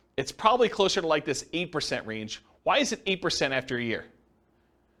this, it's probably closer to like this 8% range. Why is it 8% after a year?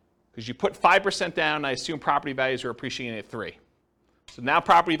 Because you put 5% down, I assume property values are appreciating at 3. So now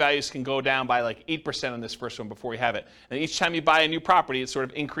property values can go down by like 8% on this first one before you have it. And each time you buy a new property, it sort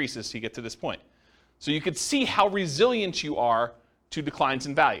of increases to get to this point. So you could see how resilient you are to declines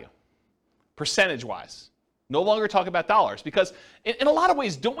in value, percentage-wise. No longer talk about dollars, because in a lot of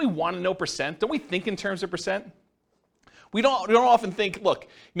ways, don't we want to know percent? Don't we think in terms of percent? We don't often think, look,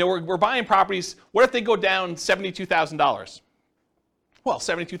 we're buying properties. What if they go down $72,000? Well,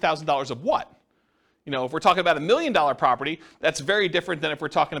 $72,000 of what? If we're talking about $1 million property, that's very different than if we're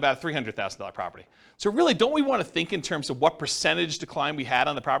talking about a $300,000 property. So really, don't we want to think in terms of what percentage decline we had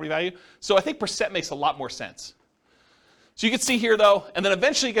on the property value? So I think percent makes a lot more sense. So you can see here, though, and then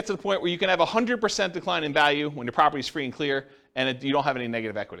eventually you get to the point where you can have 100% decline in value when your property is free and clear, and you don't have any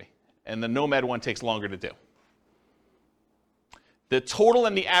negative equity. And the nomad one takes longer to do. The total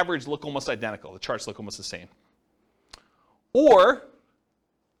and the average look almost identical. The charts look almost the same. Or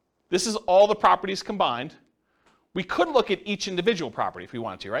this is all the properties combined. We could look at each individual property if we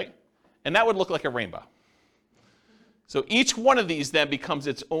wanted to, right? And that would look like a rainbow. So each one of these then becomes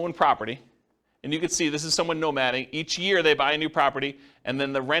its own property. And you can see this is someone nomading. Each year they buy a new property, and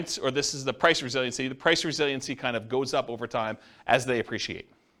then the rent, or this is the price resiliency. The price resiliency kind of goes up over time as they appreciate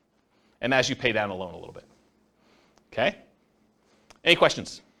and as you pay down a loan a little bit. Okay? Any questions?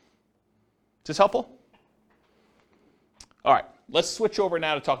 Is this helpful? All right. Let's switch over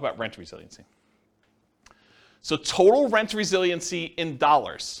now to talk about rent resiliency. So total rent resiliency in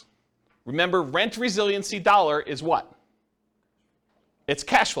dollars. Remember, rent resiliency dollar is what? It's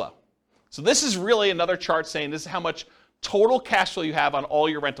cash flow. So this is really another chart saying this is how much total cash flow you have on all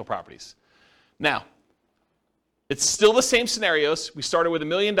your rental properties. Now, it's still the same scenarios. We started with $1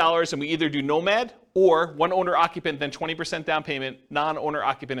 million, and we either do nomad or one owner occupant, then 20% down payment, non-owner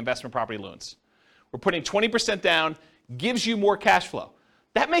occupant investment property loans. We're putting 20% down, gives you more cash flow.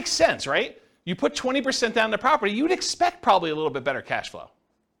 That makes sense, right? You put 20% down the property, you would expect probably a little bit better cash flow.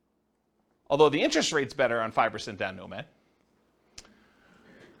 Although the interest rate's better on 5% down nomad.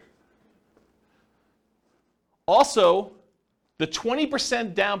 Also, the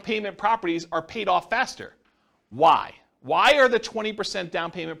 20% down payment properties are paid off faster. Why? Why are the 20%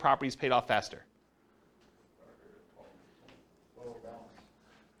 down payment properties paid off faster?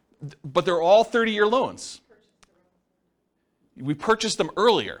 But they're all 30-year loans. We purchased them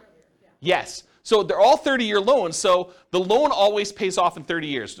earlier. Yes. So they're all 30-year loans, so the loan always pays off in 30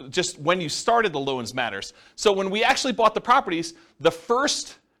 years. Just when you started the loans matters. So when we actually bought the properties,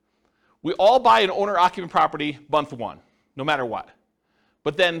 we all buy an owner-occupant property month 1, no matter what.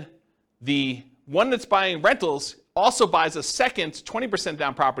 But then the one that's buying rentals also buys a second 20%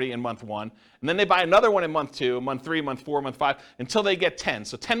 down property in month 1, and then they buy another one in month 2, month 3, month 4, month 5, until they get 10.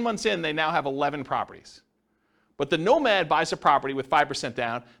 So 10 months in, they now have 11 properties. But the nomad buys a property with 5%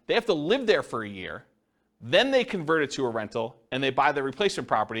 down. They have to live there for a year. Then they convert it to a rental, and they buy the replacement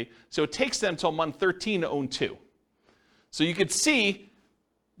property. So it takes them until month 13 to own 2. So you could see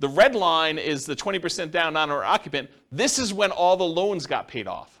the red line is the 20% down non-owner occupant. This is when all the loans got paid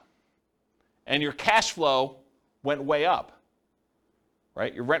off. And your cash flow went way up.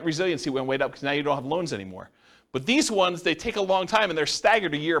 Right? Your rent resiliency went way up because now you don't have loans anymore. But these ones, they take a long time, and they're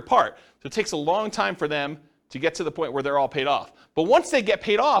staggered a year apart. So it takes a long time for them to get to the point where they're all paid off. But once they get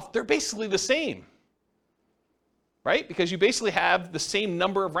paid off, they're basically the same. right? Because you basically have the same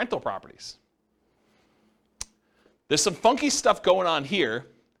number of rental properties. There's some funky stuff going on here.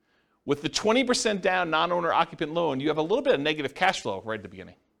 With the 20% down non-owner occupant loan, you have a little bit of negative cash flow right at the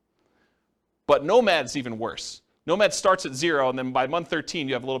beginning. But Nomad's even worse. Nomad starts at 0, and then by month 13,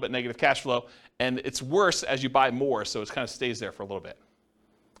 you have a little bit negative cash flow, and it's worse as you buy more, so it kind of stays there for a little bit.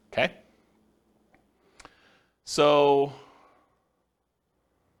 Okay? So,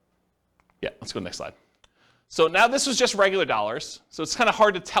 yeah, let's go to the next slide. So now this was just regular dollars, so it's kind of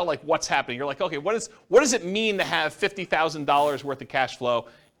hard to tell like what's happening. You're like, okay, what does it mean to have $50,000 worth of cash flow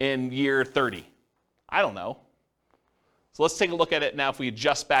in year 30? I don't know. So let's take a look at it now if we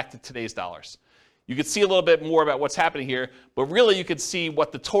adjust back to today's dollars. You could see a little bit more about what's happening here, but really you could see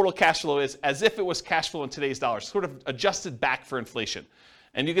what the total cash flow is as if it was cash flow in today's dollars, sort of adjusted back for inflation.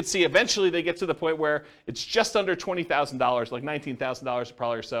 And you can see eventually they get to the point where it's just under $20,000, like $19,000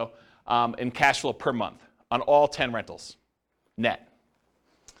 probably or so, in cash flow per month on all 10 rentals, net.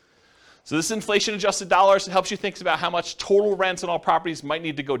 So this is inflation adjusted dollars. It helps you think about how much total rents on all properties might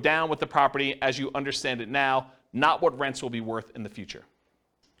need to go down with the property as you understand it now, not what rents will be worth in the future.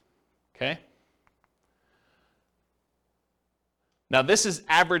 Okay? Now this is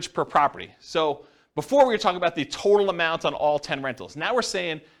average per property. So before we were talking about the total amount on all 10 rentals. Now we're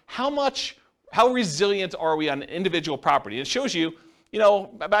saying how resilient are we on an individual property? It shows you,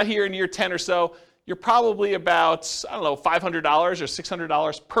 about here in year 10 or so, you're probably about, $500 or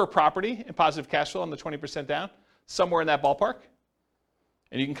 $600 per property in positive cash flow on the 20% down, somewhere in that ballpark.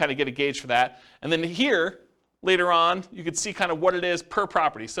 And you can kind of get a gauge for that. And then here, later on, you can see kind of what it is per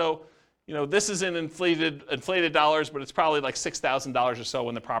property. So, this is in inflated dollars, but it's probably like $6,000 or so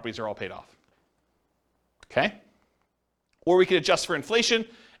when the properties are all paid off. Okay? Or we could adjust for inflation,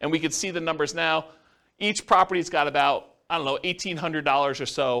 and we could see the numbers now. Each property's got about, $1,800 or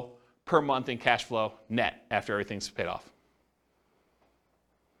so per month in cash flow net after everything's paid off.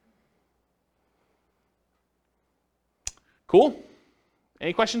 Cool?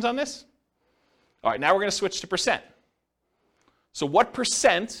 Any questions on this? All right, now we're going to switch to percent. So what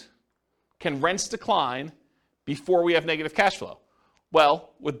percent can rents decline before we have negative cash flow?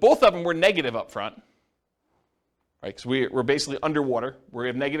 Well, with both of them, we're negative up front, right? Because we're basically underwater. We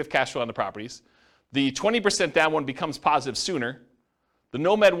have negative cash flow on the properties. The 20% down one becomes positive sooner. The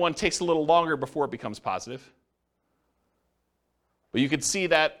Nomad one takes a little longer before it becomes positive. But you can see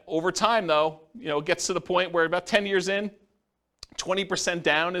that over time, though, it gets to the point where about 10 years in, 20%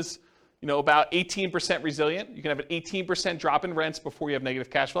 down is, about 18% resilient. You can have an 18% drop in rents before you have negative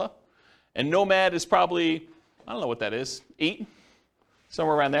cash flow. And Nomad is probably, I don't know what that is, 8,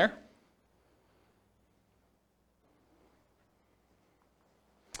 somewhere around there.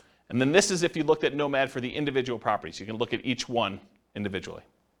 And then this is if you looked at Nomad for the individual properties. You can look at each one individually.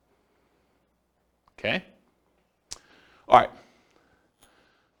 Okay? All right.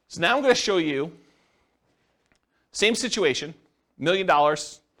 So now I'm going to show you, same situation, $1 million.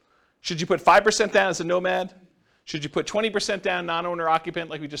 Should you put 5% down as a Nomad? Should you put 20% down non-owner occupant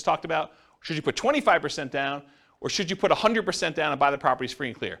like we just talked about? Should you put 25% down? Or should you put 100% down and buy the properties free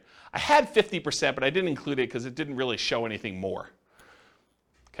and clear? I had 50%, but I didn't include it because it didn't really show anything more.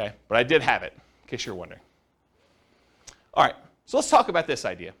 Okay, but I did have it, in case you're wondering. All right, so let's talk about this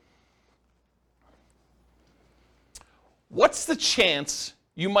idea. What's the chance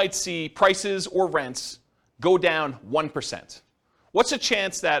you might see prices or rents go down 1%? What's the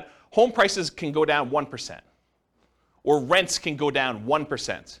chance that home prices can go down 1%? Or rents can go down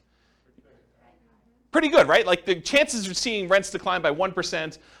 1%? Pretty good, right? Like the chances of seeing rents decline by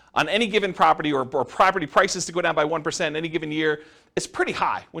 1% on any given property or property prices to go down by 1% in any given year is pretty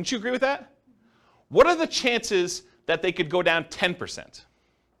high. Wouldn't you agree with that? What are the chances that they could go down 10%?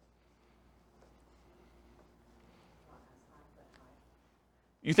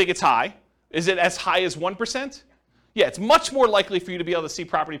 You think it's high? Is it as high as 1%? Yeah, it's much more likely for you to be able to see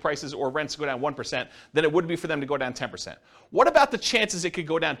property prices or rents go down 1% than it would be for them to go down 10%. What about the chances it could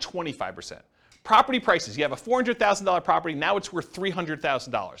go down 25%? Property prices, you have a $400,000 property, now it's worth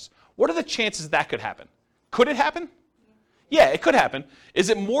 $300,000. What are the chances that could happen? Could it happen? Yeah, it could happen. Is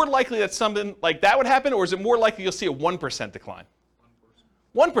it more likely that something like that would happen, or is it more likely you'll see a 1% decline?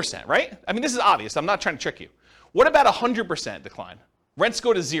 1%, right? I mean, this is obvious. I'm not trying to trick you. What about a 100% decline? Rents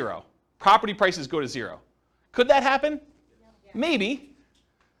go to 0. Property prices go to 0. Could that happen? Maybe.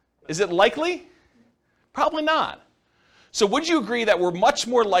 Is it likely? Probably not. So would you agree that we're much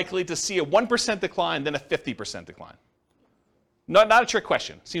more likely to see a 1% decline than a 50% decline? Not a trick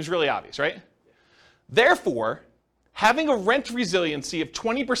question. Seems really obvious, right? Therefore, having a rent resiliency of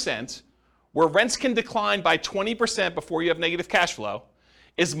 20%, where rents can decline by 20% before you have negative cash flow,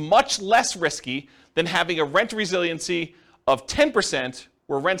 is much less risky than having a rent resiliency of 10%,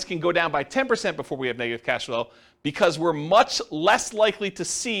 where rents can go down by 10% before we have negative cash flow, because we're much less likely to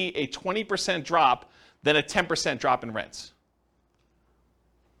see a 20% drop than a 10% drop in rents.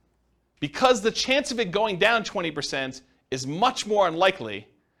 Because the chance of it going down 20% is much more unlikely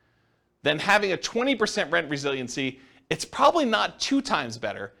than having a 20% rent resiliency, it's probably not 2 times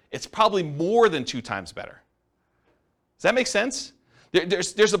better. It's probably more than 2 times better. Does that make sense?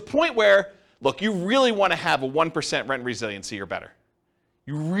 There's a point where, look, you really want to have a 1% rent resiliency or better.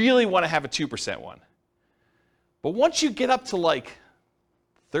 You really want to have a 2% one. But once you get up to like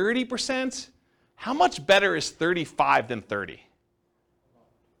 30%, how much better is 35 than 30?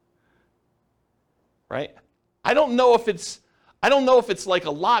 Right? I don't know if it's like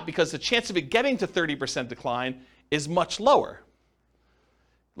a lot, because the chance of it getting to 30% decline is much lower.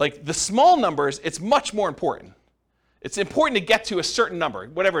 Like the small numbers, it's much more important. It's important to get to a certain number,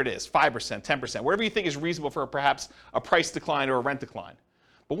 whatever it is, 5%, 10%, whatever you think is reasonable for perhaps a price decline or a rent decline.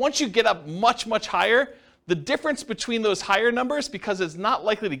 But once you get up much, much higher, the difference between those higher numbers, because it's not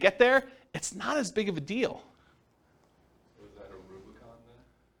likely to get there, it's not as big of a deal. So is that a Rubicon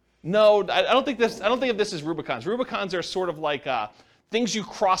then? No, I don't think of this as Rubicons. Rubicons are sort of like things you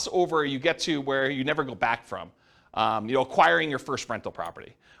cross over, you get to where you never go back from. Acquiring your first rental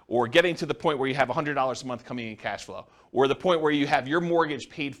property, or getting to the point where you have $100 a month coming in cash flow, or the point where you have your mortgage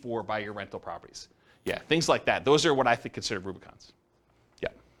paid for by your rental properties. Yeah, things like that. Those are what I think considered Rubicons. Yeah.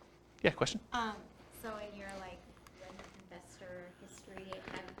 Yeah, question? So in your rent investor history,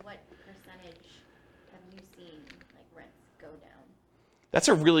 what percentage have you seen rents go down? That's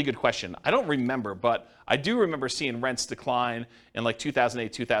a really good question. I don't remember, but I do remember seeing rents decline in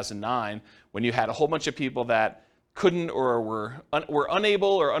 2008, 2009, when you had a whole bunch of people that couldn't or were unable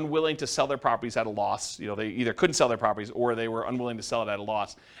or unwilling to sell their properties at a loss. They either couldn't sell their properties or they were unwilling to sell it at a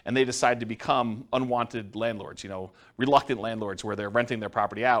loss, and they decided to become unwanted landlords, reluctant landlords where they're renting their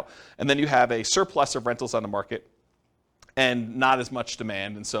property out. And then you have a surplus of rentals on the market and not as much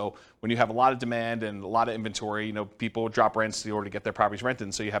demand. And so when you have a lot of demand and a lot of inventory, people drop rents in order to get their properties rented,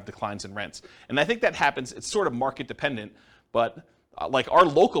 and so you have declines in rents. And I think that happens, it's sort of market dependent, but like our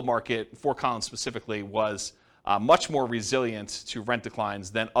local market, Fort Collins specifically, was much more resilient to rent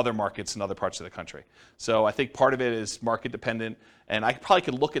declines than other markets in other parts of the country. So I think part of it is market dependent, and I probably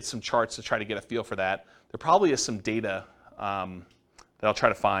could look at some charts to try to get a feel for that. There probably is some data that I'll try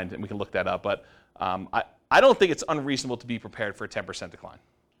to find, and we can look that up. But I don't think it's unreasonable to be prepared for a 10% decline.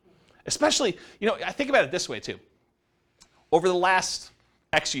 Especially, I think about it this way too. Over the last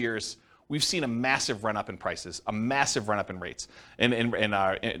X years, we've seen a massive run up in prices, a massive run up in rates, in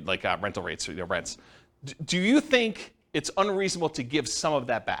rental rates, rents. Do you think it's unreasonable to give some of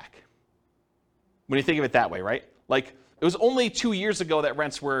that back? When you think of it that way, right? It was only 2 years ago that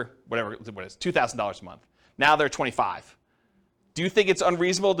rents were, what is $2,000 a month. Now they're $25. Do you think it's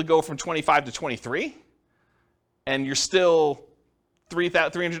unreasonable to go from 25 to 23? And you're still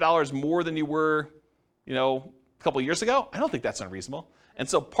 $300 more than you were, a couple of years ago? I don't think that's unreasonable. And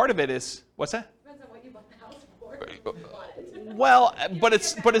so part of it is, what's that? Depends on what you bought the house for. Well, but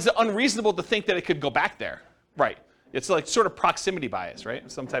is it unreasonable to think that it could go back there? Right. It's like sort of proximity bias, right?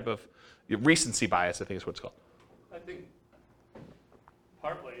 Some type of recency bias, I think is what it's called. I think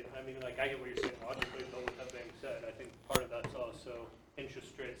partly, I get what you're saying logically, but with that being said, I think part of that's also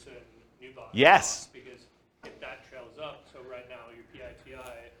interest rates and new bonds. Yes. Because if that trails up, so right now your PITI,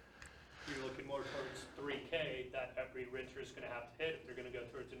 you're looking more towards 3K that every renter is going to have to hit if they're going to go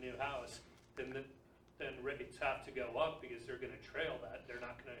towards a new house, then rates have to go up because they're going to trail that. They're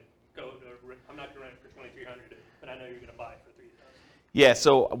not going to go to, I'm not going to rent for $2,300, but I know you're going to buy it for $3,000. Yeah,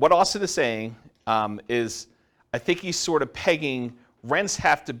 so what Austin is saying is I think he's sort of pegging rents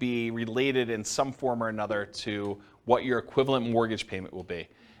have to be related in some form or another to what your equivalent mortgage payment will be.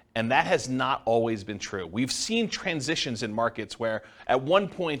 And that has not always been true. We've seen transitions in markets where at one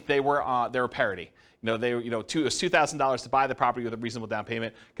point they were parity. It was $2,000 to buy the property with a reasonable down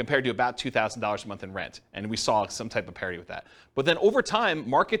payment compared to about $2,000 a month in rent. And we saw some type of parity with that. But then over time,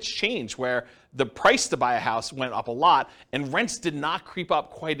 markets changed where the price to buy a house went up a lot and rents did not creep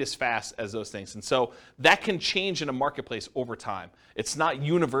up quite as fast as those things. And so that can change in a marketplace over time. It's not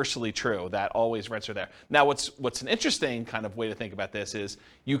universally true that always rents are there. Now, what's an interesting kind of way to think about this is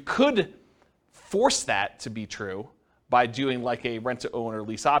you could force that to be true by doing like a rent-to-own or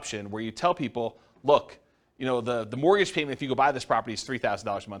lease option where you tell people, look, the mortgage payment if you go buy this property is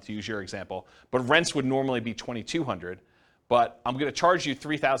 $3,000 a month, to use your example, but rents would normally be $2,200. But I'm going to charge you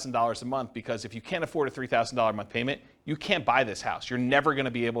 $3,000 a month because if you can't afford a $3,000 a month payment, you can't buy this house. You're never going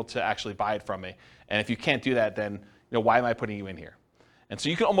to be able to actually buy it from me. And if you can't do that, then why am I putting you in here? And so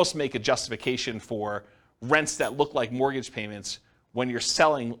you can almost make a justification for rents that look like mortgage payments when you're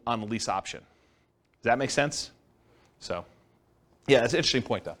selling on the lease option. Does that make sense? So, yeah, that's an interesting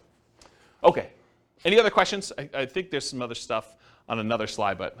point, though. Okay. Any other questions? I think there's some other stuff on another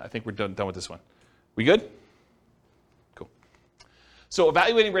slide, but I think we're done with this one. We good? Cool. So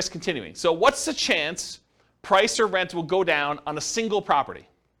evaluating risk continuing. So what's the chance price or rent will go down on a single property?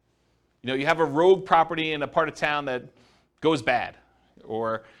 You know, you have a rogue property in a part of town that goes bad,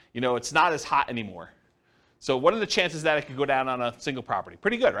 or, you know, it's not as hot anymore. So what are the chances that it could go down on a single property?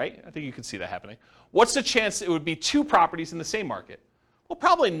 Pretty good, right? I think you could see that happening. What's the chance it would be two properties in the same market? Well,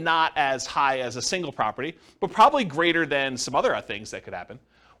 probably not as high as a single property, but probably greater than some other things that could happen.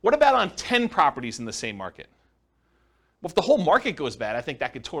 What about on 10 properties in the same market? Well, if the whole market goes bad, I think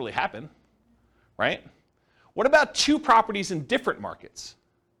that could totally happen, right? What about two properties in different markets?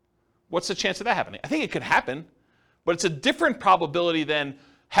 What's the chance of that happening? I think it could happen, but it's a different probability than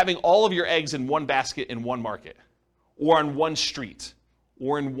having all of your eggs in one basket in one market, or on one street,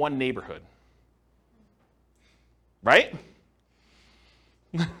 or in one neighborhood. Right?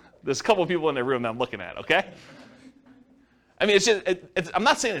 There's a couple of people in the room that I'm looking at, okay? I mean, I'm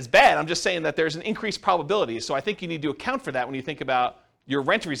not saying it's bad, I'm just saying that there's an increased probability, so I think you need to account for that when you think about your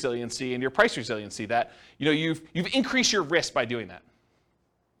rent resiliency and your price resiliency, that, you know, you've increased your risk by doing that.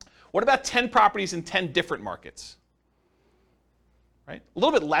 What about 10 properties in 10 different markets? Right? A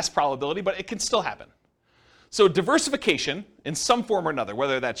little bit less probability, but it can still happen. So diversification in some form or another,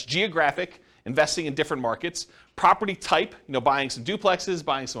 whether that's geographic, investing in different markets, property type, you know, buying some duplexes,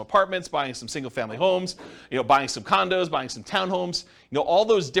 buying some apartments, buying some single-family homes, you know, buying some condos, buying some townhomes, you know, all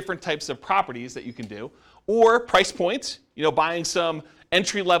those different types of properties that you can do, or price points, you know, buying some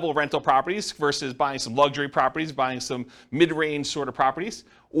entry-level rental properties versus buying some luxury properties, buying some mid-range sort of properties,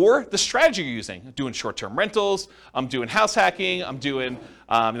 or the strategy you're using. I'm doing short-term rentals, I'm doing house hacking, I'm doing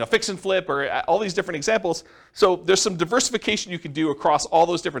you know, fix and flip, or all these different examples. So there's some diversification you can do across all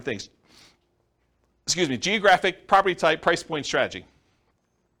those different things. Excuse me, geographic, property type, price point, strategy.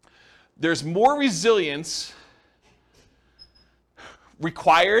 There's more resilience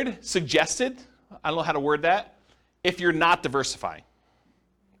required, suggested, I don't know how to word that, if you're not diversifying,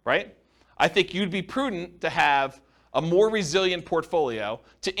 right? I think you'd be prudent to have a more resilient portfolio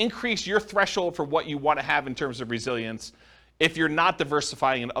to increase your threshold for what you want to have in terms of resilience if you're not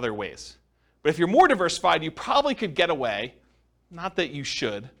diversifying in other ways. But if you're more diversified, you probably could get away, not that you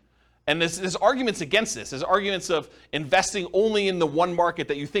should, and there's arguments against this. There's arguments of investing only in the one market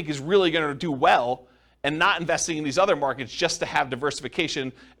that you think is really going to do well and not investing in these other markets just to have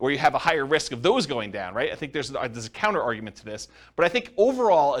diversification where you have a higher risk of those going down, right? I think there's a counter argument to this. But I think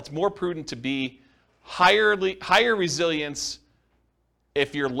overall, it's more prudent to be higher resilience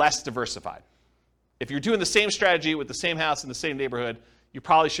if you're less diversified. If you're doing the same strategy with the same house in the same neighborhood, you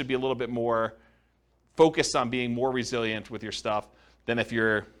probably should be a little bit more focused on being more resilient with your stuff than if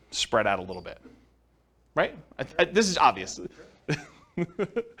you're spread out a little bit, right? This is obvious.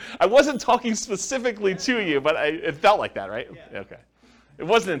 I wasn't talking specifically to you, but it felt like that, right? Yeah. Okay. It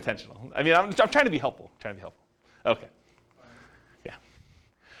wasn't intentional. I mean, I'm trying to be helpful. Okay. Yeah.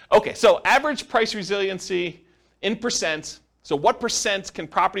 Okay, so average price resiliency in percent. So what percent can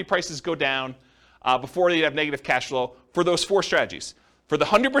property prices go down before you have negative cash flow for those four strategies? For the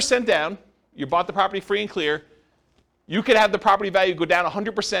 100% down, you bought the property free and clear, you could have the property value go down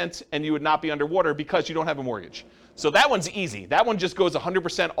 100% and you would not be underwater because you don't have a mortgage. So that one's easy. That one just goes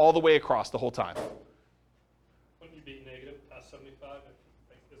 100% all the way across the whole time. Wouldn't you be negative past 75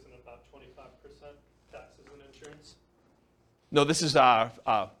 if isn't about 25% taxes and insurance? No, this is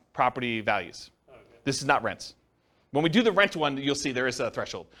property values. Okay. This is not rents. When we do the rent one, you'll see there is a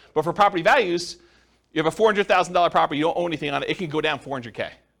threshold. But for property values, you have a $400,000 property, you don't own anything on it, it can go down $400K. It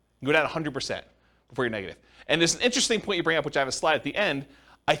can go down 100% before you're negative. And there's an interesting point you bring up, which I have a slide at the end.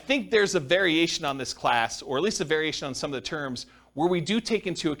 I think there's a variation on this class, or at least a variation on some of the terms, where we do take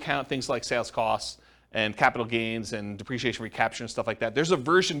into account things like sales costs and capital gains and depreciation recapture and stuff like that. There's a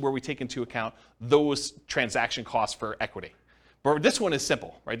version where we take into account those transaction costs for equity. But this one is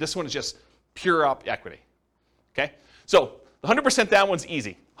simple, right? This one is just pure up equity, okay? So the 100% down one's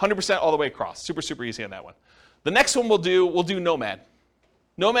easy. 100% all the way across. Super, super easy on that one. The next one we'll do Nomad.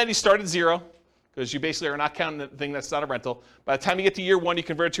 Nomad, you start at 0, because you basically are not counting the thing that's not a rental. By the time you get to year 1, you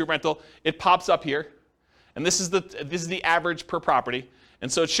convert it to a rental. It pops up here. And this is the average per property.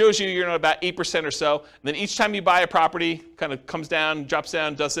 And so it shows you you're at about 8% or so. And then each time you buy a property, kind of comes down, drops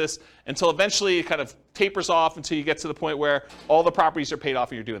down, does this, until eventually it kind of tapers off until you get to the point where all the properties are paid off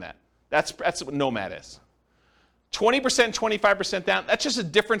and you're doing that. That's what Nomad is. 20%, 25% down, that's just a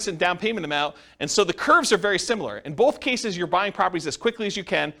difference in down payment amount. And so the curves are very similar. In both cases, you're buying properties as quickly as you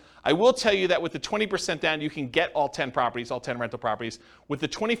can. I will tell you that with the 20% down, you can get all 10 properties, all 10 rental properties. With the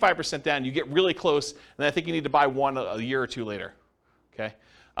 25% down, you get really close, and I think you need to buy one a year or two later. Okay?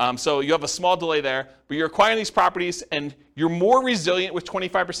 So you have a small delay there, but you're acquiring these properties, and you're more resilient with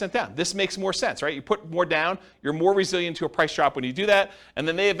 25% down. This makes more sense, right? You put more down, you're more resilient to a price drop when you do that, and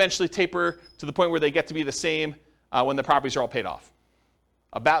then they eventually taper to the point where they get to be the same when the properties are all paid off.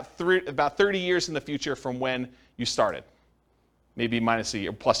 About 30 years in the future from when you started. Maybe minus a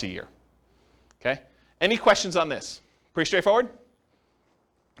year, plus a year. Okay? Any questions on this? Pretty straightforward?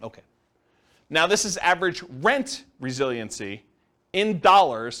 Okay. Now this is average rent resiliency in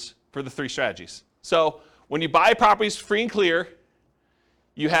dollars for the three strategies. So when you buy properties free and clear,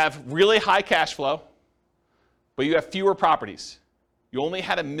 you have really high cash flow, but you have fewer properties. You only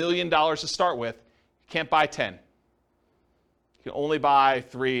had $1 million to start with. You can't buy 10. You can only buy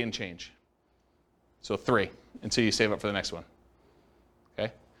 3 and change. So 3 until you save up for the next one.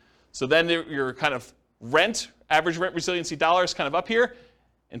 Okay? So then your kind of average rent resiliency dollars kind of up here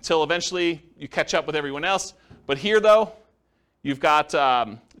until eventually you catch up with everyone else. But here though, you've got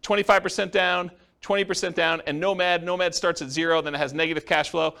 25% down, 20% down, and Nomad. Nomad starts at 0, then it has negative cash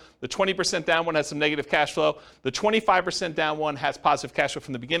flow. The 20% down one has some negative cash flow. The 25% down one has positive cash flow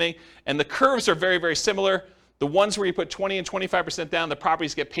from the beginning. And the curves are very, very similar. The ones where you put 20 and 25% down, the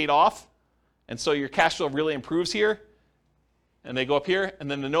properties get paid off. And so your cash flow really improves here. And they go up here. And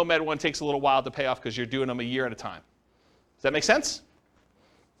then the Nomad one takes a little while to pay off because you're doing them a year at a time. Does that make sense?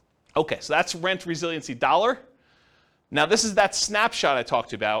 Okay, so that's rent resiliency dollar. Now this is that snapshot I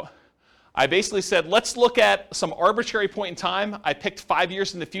talked about. I basically said, let's look at some arbitrary point in time. I picked 5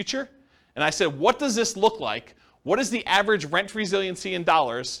 years in the future. And I said, what does this look like? What is the average rent resiliency in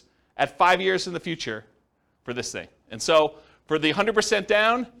dollars at 5 years in the future for this thing? And so for the 100%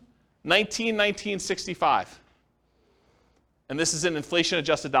 down, 1965. And this is in inflation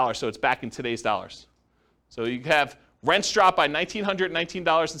adjusted dollars, so it's back in today's dollars. So you have rents drop by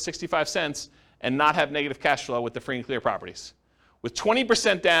 $1,919.65 and not have negative cash flow with the free and clear properties. With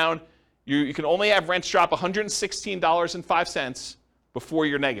 20% down, you can only have rents drop $116.05 before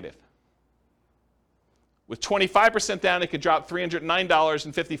you're negative. With 25% down, it could drop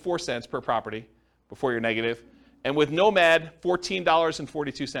 $309.54 per property before you're negative. And with Nomad,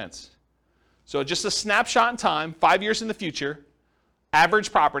 $14.42. So just a snapshot in time, 5 years in the future,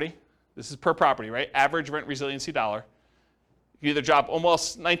 average property, this is per property, right? Average rent resiliency dollar. You either drop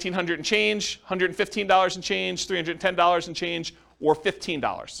almost $1,900 and change, $115 and change, $310 and change, or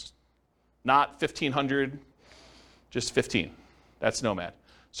 $15. Not $1,500, just 15. That's Nomad.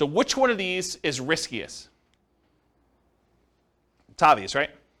 So which one of these is riskiest? It's obvious, right?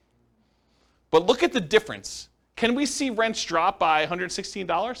 But look at the difference. Can we see rents drop by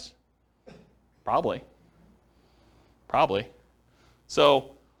 $116? Probably.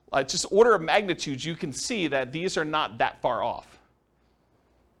 So just order of magnitude, you can see that these are not that far off.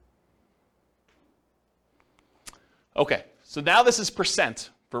 Okay, so now this is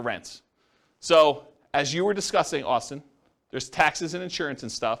percent for rents. So as you were discussing, Austin, there's taxes and insurance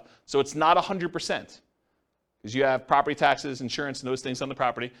and stuff, so it's not 100%. Because you have property taxes, insurance, and those things on the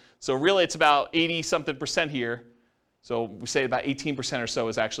property. So really it's about 80-something% here. So we say about 18% or so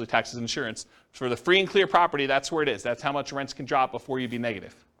is actually taxes and insurance. For the free and clear property, that's where it is. That's how much rents can drop before you be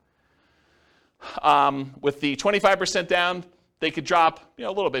negative. With the 25% down, they could drop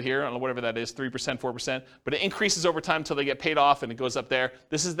a little bit here, I don't know, whatever that is, 3%, 4%, but it increases over time until they get paid off and it goes up there.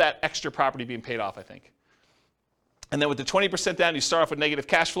 This is that extra property being paid off, I think. And then with the 20% down, you start off with negative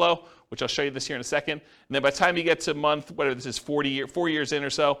cash flow, which I'll show you this here in a second. And then by the time you get to month, whatever this is, 4 years in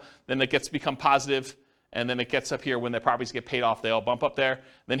or so, then it gets to become positive. And then it gets up here when the properties get paid off, they all bump up there.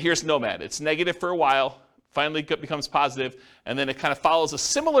 Then here's Nomad. It's negative for a while, finally becomes positive, and then it kind of follows a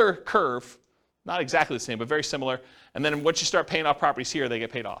similar curve, not exactly the same, but very similar. And then once you start paying off properties here, they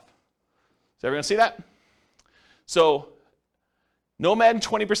get paid off. Does everyone see that? So Nomad and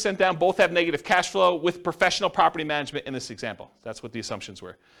 20% down both have negative cash flow with professional property management in this example. That's what the assumptions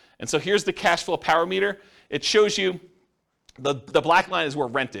were. And so here's the cash flow power meter. It shows you, the black line is where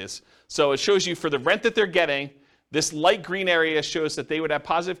rent is. So it shows you for the rent that they're getting, this light green area shows that they would have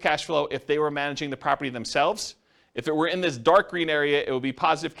positive cash flow if they were managing the property themselves. If it were in this dark green area, it would be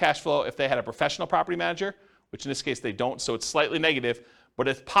positive cash flow if they had a professional property manager, which in this case they don't, so it's slightly negative, but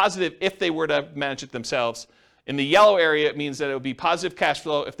it's positive if they were to manage it themselves. In the yellow area, it means that it would be positive cash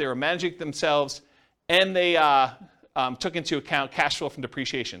flow if they were managing it themselves and they took into account cash flow from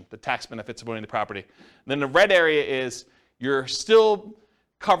depreciation, the tax benefits of owning the property. And then the red area is you're still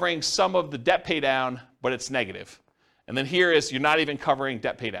covering some of the debt pay down, but it's negative. And then here is you're not even covering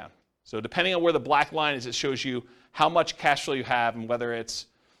debt pay down. So depending on where the black line is, it shows you how much cash flow you have and whether it's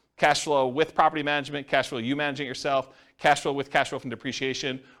cash flow with property management, cash flow you managing it yourself, cash flow with cash flow from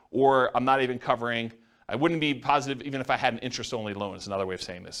depreciation, or I'm not even covering, I wouldn't be positive even if I had an interest-only loan is another way of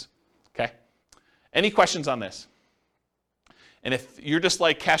saying this, okay? Any questions on this? And if you're just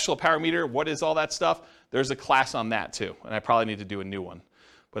like cash flow power meter, what is all that stuff? There's a class on that too, and I probably need to do a new one.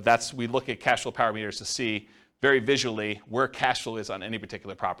 But we look at cash flow power meters to see very visually where cash flow is on any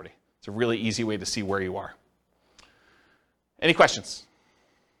particular property. It's a really easy way to see where you are. Any questions?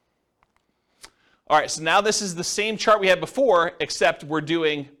 All right, so now this is the same chart we had before, except we're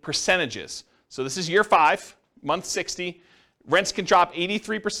doing percentages. So this is year 5, month 60. Rents can drop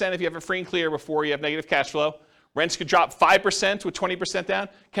 83% if you have a free and clear before you have negative cash flow. Rents could drop 5% with 20% down.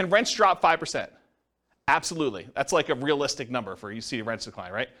 Can rents drop 5%? Absolutely. That's like a realistic number for you see rents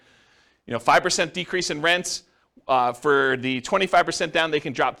decline, right? 5% decrease in rents. For the 25% down, they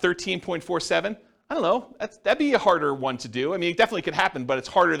can drop 13.47. I don't know. That'd be a harder one to do. I mean, it definitely could happen, but it's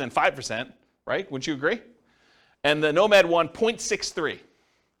harder than 5%, right? Wouldn't you agree? And the Nomad one, 0.63.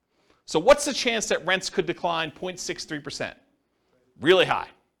 So what's the chance that rents could decline 0.63%? Really high.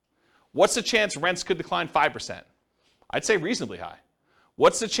 What's the chance rents could decline 5%? I'd say reasonably high.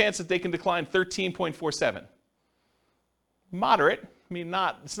 What's the chance that they can decline 13.47? Moderate. I mean,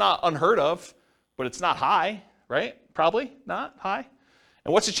 it's not unheard of, but it's not high, right? Probably not high.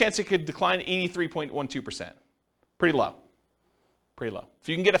 And what's the chance it could decline 83.12%? Pretty low. Pretty low. If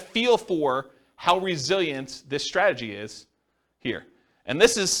you can get a feel for how resilient this strategy is here. And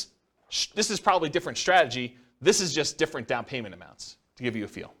this is probably different strategy. This is just different down payment amounts to give you a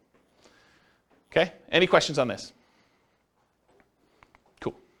feel. Okay? Any questions on this?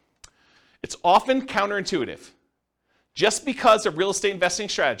 Cool. It's often counterintuitive. Just because a real estate investing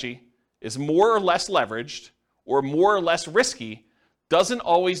strategy is more or less leveraged or more or less risky doesn't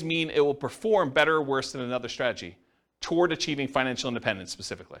always mean it will perform better or worse than another strategy toward achieving financial independence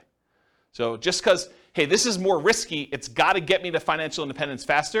specifically. So just because, hey, this is more risky, it's got to get me to financial independence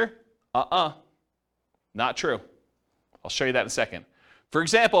faster? Not true. I'll show you that in a second. For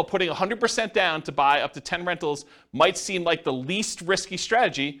example, putting 100% down to buy up to 10 rentals might seem like the least risky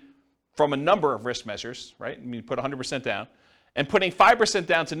strategy from a number of risk measures, right? I mean, put 100% down. And putting 5%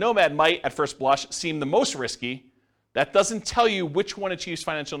 down to Nomad might, at first blush, seem the most risky. That doesn't tell you which one achieves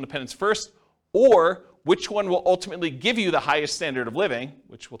financial independence first or which one will ultimately give you the highest standard of living,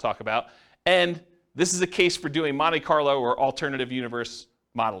 which we'll talk about. And this is a case for doing Monte Carlo or alternative universe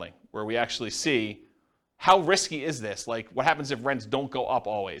modeling, where we actually see how risky is this? Like, what happens if rents don't go up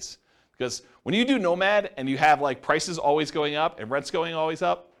always? Because when you do Nomad and you have like prices always going up and rents going always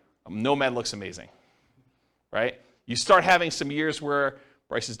up, Nomad looks amazing, right? You start having some years where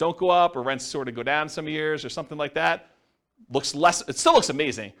prices don't go up or rents sort of go down some years or something like that. It still looks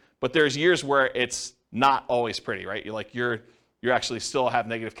amazing, but there's years where it's not always pretty, right? You're actually still have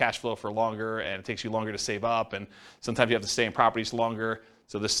negative cash flow for longer and it takes you longer to save up and sometimes you have to stay in properties longer.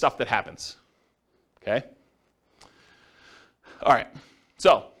 So there's stuff that happens, okay? All right,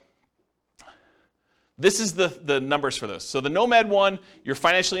 so this is the numbers for those. So the Nomad one, you're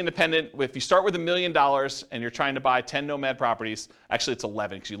financially independent. If you start with $1 million and you're trying to buy 10 Nomad properties, actually it's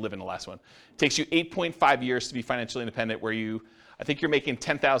 11 because you live in the last one. It takes you 8.5 years to be financially independent where I think you're making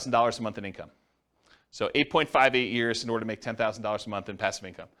 $10,000 a month in income. So 8.58 years in order to make $10,000 a month in passive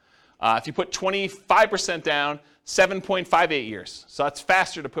income. If you put 25% down, 7.58 years. So that's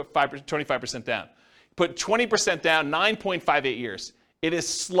faster to put 25% down. Put 20% down, 9.58 years. It is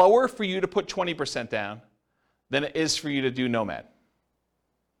slower for you to put 20% down than it is for you to do Nomad.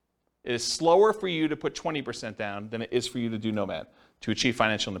 It is slower for you to put 20% down than it is for you to do Nomad to achieve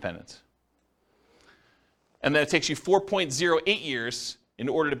financial independence. And then it takes you 4.08 years in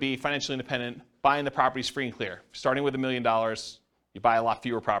order to be financially independent, buying the properties free and clear. Starting with $1 million, you buy a lot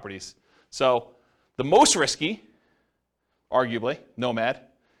fewer properties. So the most risky, arguably, Nomad,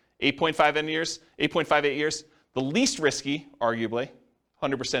 8.58 years. The least risky, arguably,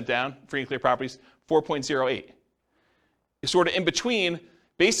 100% down, free and clear properties, 4.08. It's sort of in between.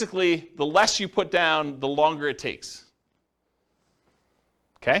 Basically, the less you put down, the longer it takes.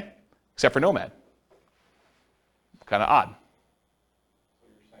 Okay? Except for Nomad. Kind of odd. So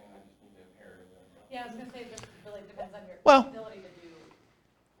you're saying I just need to inherit it? Yeah, I was gonna say, this really depends on your Well- ability to do.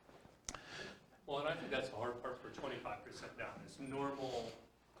 Well, and I think that's the hard part for 25% down, is normal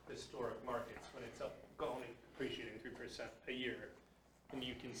historic markets, when it's up, only appreciating 3% a year, and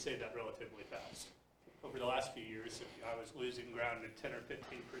you can say that relatively fast. Over the last few years, if I was losing ground at 10 or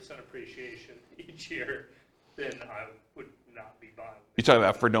 15% appreciation each year, then I would not be buying. You're talking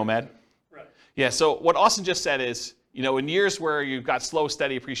about for Nomad? Right. Yeah, so what Austin just said is, in years where you've got slow,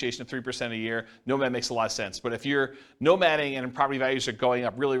 steady appreciation of 3% a year, Nomad makes a lot of sense. But if you're nomading and property values are going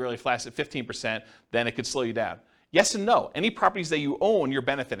up really, really fast at 15%, then it could slow you down. Yes and no. Any properties that you own, you're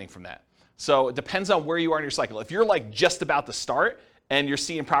benefiting from that. So it depends on where you are in your cycle. If you're like just about to start and you're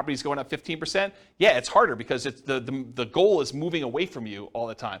seeing properties going up 15%, yeah, it's harder because it's the goal is moving away from you all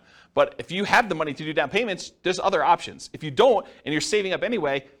the time. But if you have the money to do down payments, there's other options. If you don't and you're saving up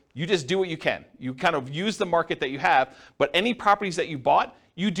anyway, you just do what you can. You kind of use the market that you have, but any properties that you bought,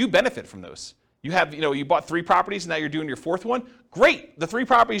 you do benefit from those. You have, you bought 3 properties, and now you're doing your 4th one. Great. The 3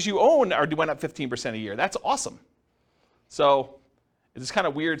 properties you own went up 15% a year. That's awesome. So it's kind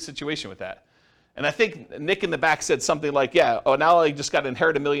of weird situation with that. And I think Nick in the back said something like, now I just got to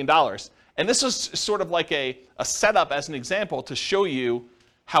inherit $1 million. And this was sort of like a setup as an example to show you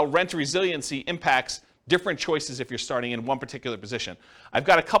how rent resiliency impacts different choices if you're starting in one particular position. I've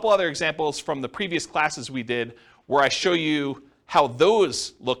got a couple other examples from the previous classes we did where I show you how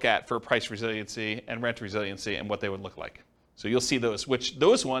those look at for price resiliency and rent resiliency and what they would look like. So you'll see those, which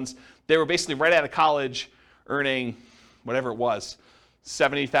those ones, they were basically right out of college earning whatever it was,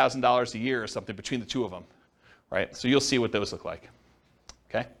 $70,000 a year or something between the two of them, right? So you'll see what those look like.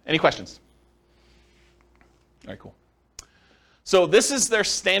 Okay, any questions? All right, cool. So this is their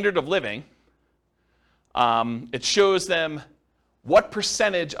standard of living. It shows them what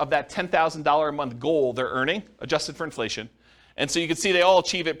percentage of that $10,000 a month goal they're earning, adjusted for inflation. And so you can see they all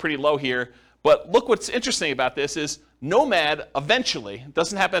achieve it pretty low here. But look what's interesting about this is Nomad eventually, it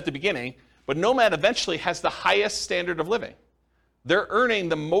doesn't happen at the beginning, but Nomad eventually has the highest standard of living. They're earning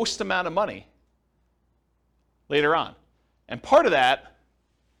the most amount of money later on. And part of that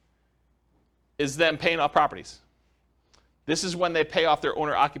is them paying off properties. This is when they pay off their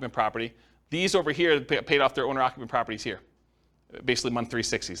owner-occupant property. These over here paid off their owner-occupant properties here. Basically month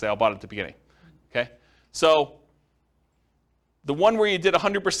 360s. They all bought it at the beginning. Okay? So the one where you did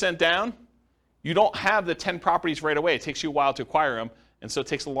 100% down, you don't have the 10 properties right away. It takes you a while to acquire them, and so it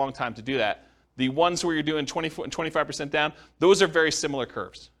takes a long time to do that. The ones where you're doing 25% down, those are very similar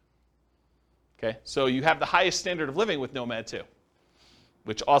curves. Okay? So you have the highest standard of living with Nomad too,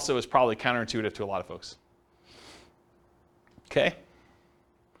 which also is probably counterintuitive to a lot of folks. Okay?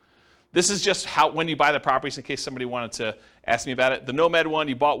 This is just when you buy the properties in case somebody wanted to ask me about it. The Nomad one,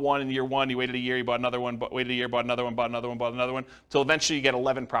 you bought one in year 1, you waited a year, you bought another one, waited a year, bought another one, bought another one, bought another one, until eventually you get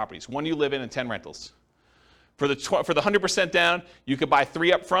 11 properties. 1 you live in and 10 rentals. For the 100% down, you could buy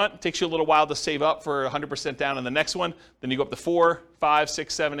 3 up front. It takes you a little while to save up for 100% down in the next one. Then you go up to 4, 5,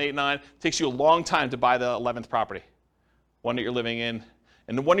 6, 7, 8, 9. It takes you a long time to buy the 11th property, one that you're living in.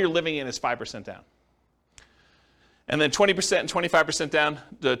 And the one you're living in is 5% down. And then 20% and 25% down.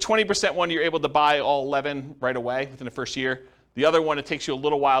 The 20% one, you're able to buy all 11 right away within the first year. The other one, it takes you a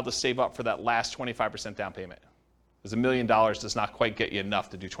little while to save up for that last 25% down payment. Because $1 million does not quite get you enough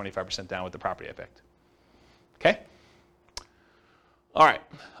to do 25% down with the property I picked. Okay? All right.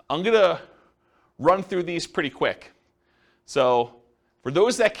 I'm going to run through these pretty quick. So for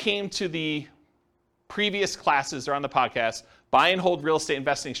those that came to the previous classes or on the podcast, buy and hold real estate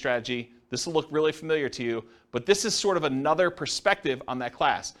investing strategy, this will look really familiar to you, but this is sort of another perspective on that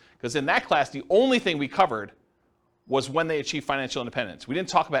class. Because in that class, the only thing we covered was when they achieve financial independence. We didn't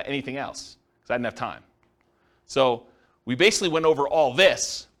talk about anything else because I didn't have time. So we basically went over all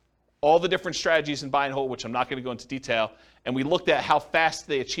this, all the different strategies in buy and hold, which I'm not going to go into detail, and we looked at how fast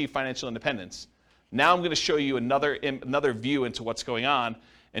they achieve financial independence. Now I'm going to show you another view into what's going on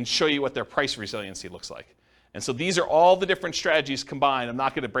and show you what their price resiliency looks like. And so these are all the different strategies combined. I'm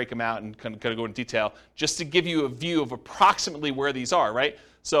not going to break them out and kind of go into detail, just to give you a view of approximately where these are, right?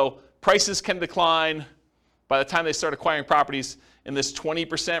 So prices can decline by the time they start acquiring properties in this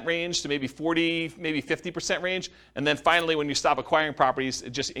 20% range to maybe 40, maybe 50% range. And then finally, when you stop acquiring properties,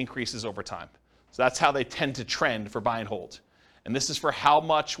 it just increases over time. So that's how they tend to trend for buy and hold. And this is for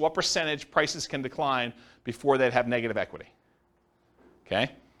what percentage prices can decline before they'd have negative equity. Okay?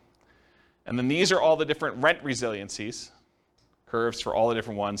 And then these are all the different rent resiliencies, curves for all the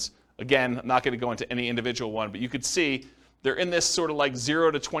different ones. Again, I'm not going to go into any individual one, but you could see they're in this sort of like 0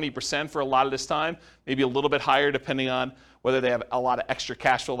 to 20% for a lot of this time, maybe a little bit higher depending on whether they have a lot of extra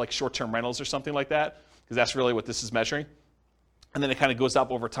cash flow like short-term rentals or something like that, because that's really what this is measuring. And then it kind of goes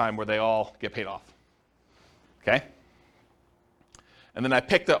up over time where they all get paid off. Okay? And then I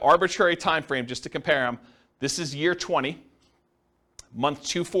picked an arbitrary time frame just to compare them. This is year 20, month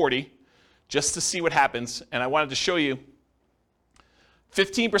 240, just to see what happens. And I wanted to show you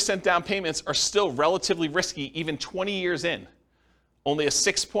 15% down payments are still relatively risky even 20 years in. Only a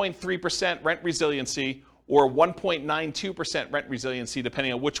 6.3% rent resiliency or 1.92% rent resiliency,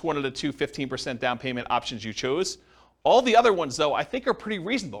 depending on which one of the two 15% down payment options you chose. All the other ones, though, I think are pretty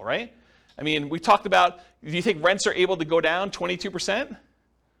reasonable, right? I mean, we talked about, do you think rents are able to go down 22%?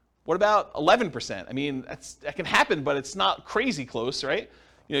 What about 11%? I mean, that can happen, but it's not crazy close, right?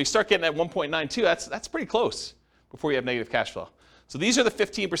 You know, you start getting at 1.92, that's pretty close before you have negative cash flow. So these are the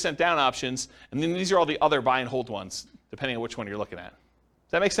 15% down options, and then these are all the other buy and hold ones, depending on which one you're looking at.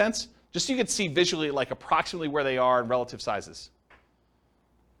 Does that make sense? Just so you can see visually like approximately where they are in relative sizes.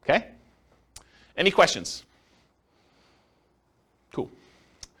 Okay? Any questions? Cool.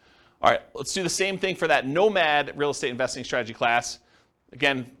 All right, let's do the same thing for that Nomad real estate investing strategy class.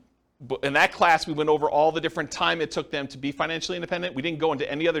 Again, in that class, we went over all the different time it took them to be financially independent. We didn't go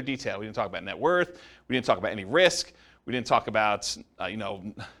into any other detail. We didn't talk about net worth. We didn't talk about any risk. We didn't talk about,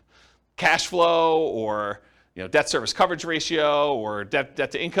 cash flow or debt service coverage ratio or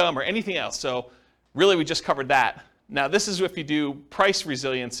debt to income or anything else. So really, we just covered that. Now, this is if you do price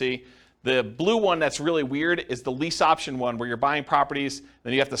resiliency. The blue one that's really weird is the lease option one, where you're buying properties,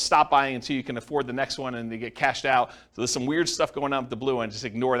 then you have to stop buying until you can afford the next one and they get cashed out. So there's some weird stuff going on with the blue one. Just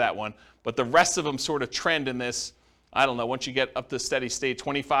ignore that one. But the rest of them sort of trend in this, I don't know, once you get up to steady state,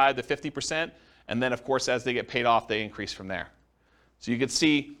 25 to 50%. And then, of course, as they get paid off, they increase from there. So you can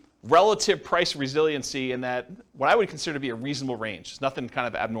see relative price resiliency in that what I would consider to be a reasonable range. There's nothing kind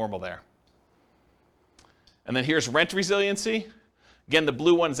of abnormal there. And then here's rent resiliency. Again, the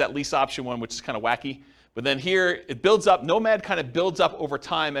blue one is that lease option one, which is kind of wacky. But then here, it builds up. Nomad kind of builds up over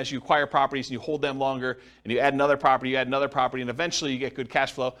time as you acquire properties and you hold them longer, and you add another property, and eventually you get good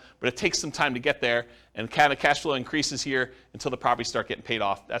cash flow. But it takes some time to get there, and kind of cash flow increases here until the properties start getting paid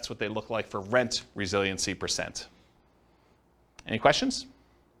off. That's what they look like for rent resiliency percent. Any questions?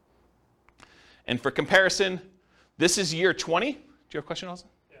 And for comparison, this is year 20. Do you have a question, Austin?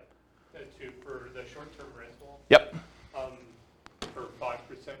 Yeah, for the short-term rental. Yep. For 5%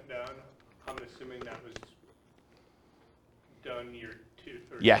 down, I'm assuming that was done year 2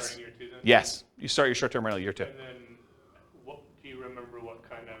 or Yes. starting year 2 then? Yes. You start your short-term rental year 2. And then, do you remember what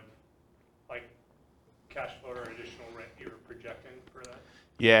kind of cash flow or additional rent you were projecting for that?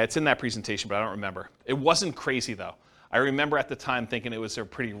 Yeah, it's in that presentation, but I don't remember. It wasn't crazy though. I remember at the time thinking it was a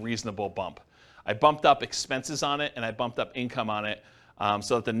pretty reasonable bump. I bumped up expenses on it and I bumped up income on it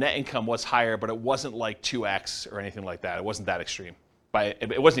so that the net income was higher, but it wasn't like 2x or anything like that. It wasn't that extreme.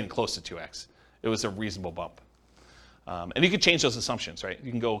 It wasn't even close to 2x. It was a reasonable bump. And you can change those assumptions, right?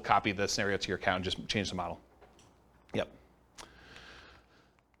 You can go copy the scenario to your account and just change the model. Yep.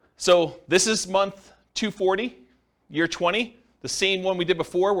 So this is month 240, year 20. The same one we did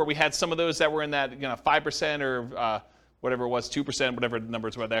before where we had some of those that were in that 5% or whatever it was, 2%, whatever the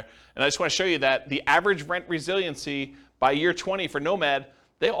numbers were there. And I just want to show you that the average rent resiliency by year 20 for Nomad,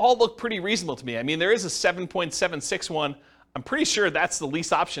 they all look pretty reasonable to me. I mean, there is a 7.76 one. I'm pretty sure that's the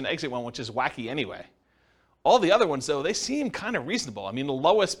lease option exit one, which is wacky anyway. All the other ones, though, they seem kind of reasonable. I mean, the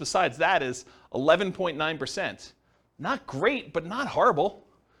lowest besides that is 11.9%. Not great, but not horrible.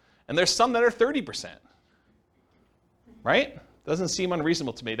 And there's some that are 30%. Right? Doesn't seem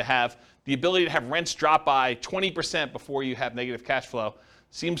unreasonable to me to have the ability to have rents drop by 20% before you have negative cash flow.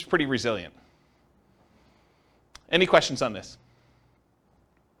 Seems pretty resilient. Any questions on this?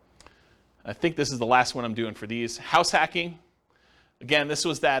 I think this is the last one I'm doing for these. House hacking. Again, this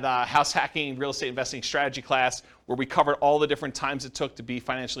was that house hacking real estate investing strategy class where we covered all the different times it took to be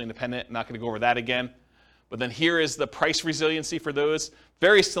financially independent. I'm not going to go over that again. But then here is the price resiliency for those.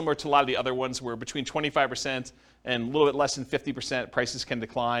 Very similar to a lot of the other ones where between 25% and a little bit less than 50% prices can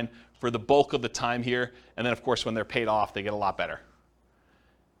decline for the bulk of the time here. And then, of course, when they're paid off, they get a lot better.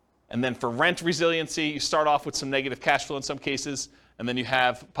 And then for rent resiliency, you start off with some negative cash flow in some cases, and then you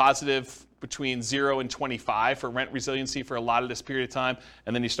have positive between 0 and 25 for rent resiliency for a lot of this period of time,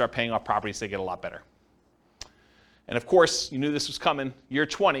 and then you start paying off properties, they get a lot better. And of course, you knew this was coming. Year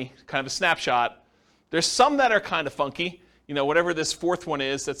 20, kind of a snapshot. There's some that are kind of funky. Whatever this fourth one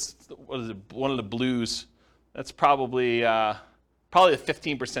is, that's one of the blues. That's probably a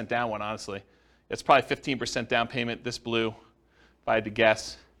 15% down one, honestly. It's probably 15% down payment, this blue, if I had to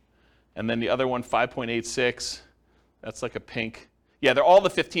guess. And then the other one, 5.86. That's like a pink. Yeah, they're all the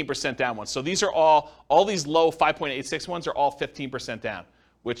 15% down ones. So these are all these low 5.86 ones are all 15% down,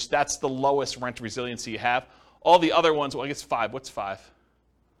 which that's the lowest rent resiliency you have. All the other ones, well, I guess 5. What's 5?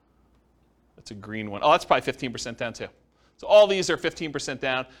 That's a green one. Oh, that's probably 15% down too. So all these are 15%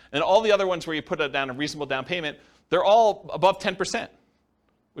 down. And all the other ones where you put down a reasonable down payment, they're all above 10%,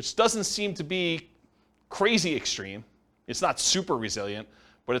 which doesn't seem to be crazy extreme. It's not super resilient,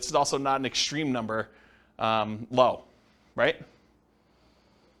 but it's also not an extreme number low, right?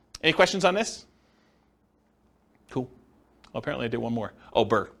 Any questions on this? Oh, apparently I did one more. Oh,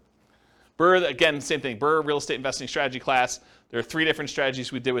 BRRRR. BRRRR, again, same thing. BRRRR, real estate investing strategy class. There are 3 different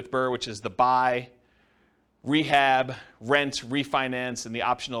strategies we did with BRRRR, which is the buy, rehab, rent, refinance, and the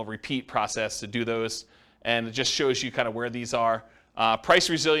optional repeat process to do those. And it just shows you kind of where these are. Price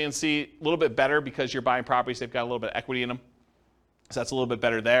resiliency, a little bit better because you're buying properties. They've got a little bit of equity in them. So that's a little bit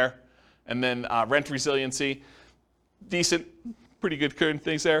better there. And then rent resiliency, decent, pretty good current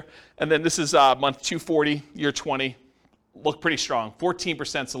things there. And then this is month 240, year 20. Look pretty strong.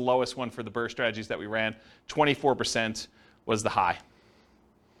 14% is the lowest one for the BRRRR strategies that we ran. 24% was the high.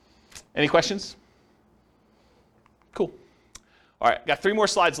 Any questions? Cool. All right, got 3 more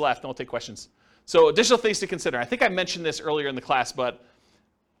slides left, and we'll take questions. So additional things to consider. I think I mentioned this earlier in the class, but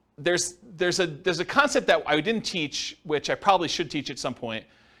there's a concept that I didn't teach, which I probably should teach at some point.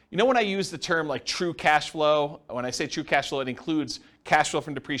 You know when I use the term like true cash flow, when I say true cash flow, it includes cash flow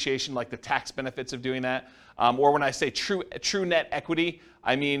from depreciation, like the tax benefits of doing that. Or when I say true net equity,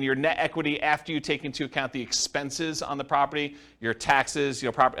 I mean your net equity after you take into account the expenses on the property, your taxes,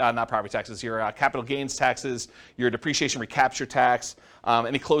 not property taxes, your capital gains taxes, your depreciation recapture tax,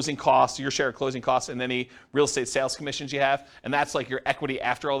 any closing costs, your share of closing costs, and any real estate sales commissions you have. And that's like your equity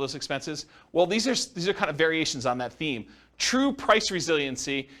after all those expenses. Well, these are kind of variations on that theme. True price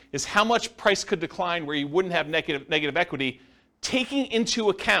resiliency is how much price could decline where you wouldn't have negative equity, taking into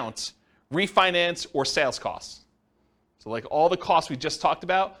account refinance or sales costs. So like all the costs we just talked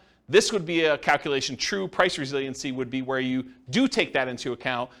about, this would be a calculation. True price resiliency would be where you do take that into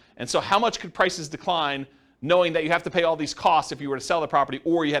account. And so how much could prices decline knowing that you have to pay all these costs if you were to sell the property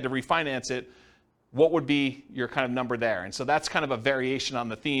or you had to refinance it? What would be your kind of number there? And so that's kind of a variation on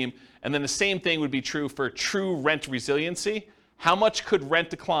the theme. And then the same thing would be true for true rent resiliency. How much could rent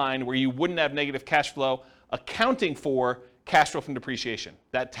decline where you wouldn't have negative cash flow, accounting for cash flow from depreciation,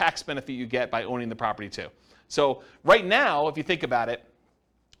 that tax benefit you get by owning the property too. So right now, if you think about it,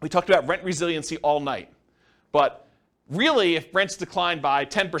 we talked about rent resiliency all night. But really, if rents declined by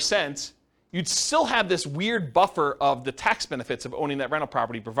 10%, you'd still have this weird buffer of the tax benefits of owning that rental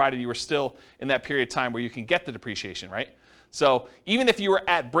property, provided you were still in that period of time where you can get the depreciation, right? So even if you were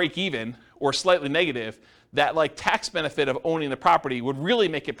at break even or slightly negative, that like tax benefit of owning the property would really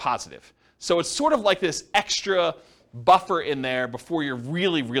make it positive. So it's sort of like this extra buffer in there before you're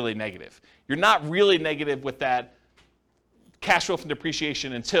really, really negative. You're not really negative with that cash flow from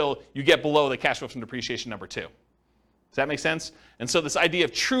depreciation until you get below the cash flow from depreciation number 2. Does that make sense? And so this idea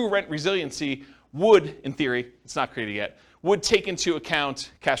of true rent resiliency would, in theory, it's not created yet, would take into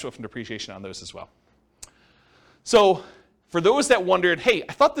account cash flow from depreciation on those as well. So for those that wondered, hey,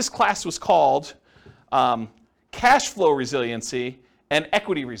 I thought this class was called cash flow resiliency and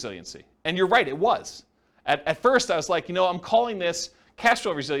equity resiliency. And you're right, it was. At first, I was like, I'm calling this cash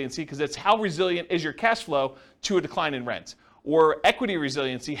flow resiliency because it's how resilient is your cash flow to a decline in rent. Or equity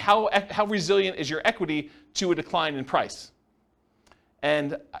resiliency, how resilient is your equity to a decline in price.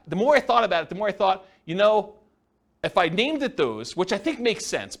 And the more I thought about it, the more I thought, if I named it those, which I think makes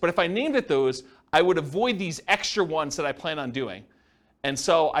sense, but if I named it those, I would avoid these extra ones that I plan on doing. And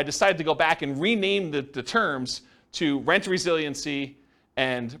so I decided to go back and rename the terms to rent resiliency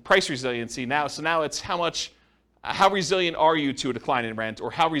and price resiliency now. So now it's how resilient are you to a decline in rent,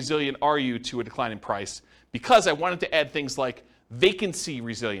 or how resilient are you to a decline in price? Because I wanted to add things like vacancy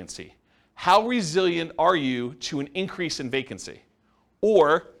resiliency. How resilient are you to an increase in vacancy?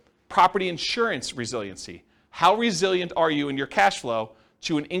 Or property insurance resiliency. How resilient are you in your cash flow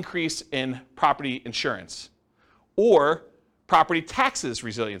to an increase in property insurance? Or property taxes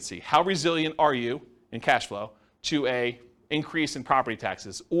resiliency. How resilient are you in cash flow to an increase in property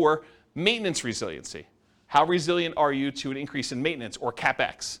taxes? Or maintenance resiliency. How resilient are you to an increase in maintenance or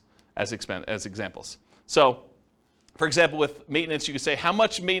CapEx as examples? So, for example, with maintenance, you could say, how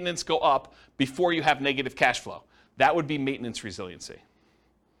much maintenance go up before you have negative cash flow? That would be maintenance resiliency.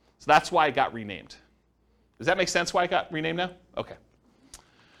 So that's why it got renamed. Does that make sense why it got renamed now? Okay.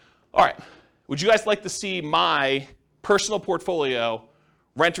 All right. Would you guys like to see my personal portfolio,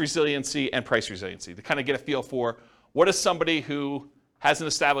 rent resiliency and price resiliency, to kind of get a feel for what is somebody who has an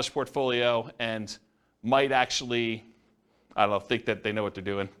established portfolio and might actually, think that they know what they're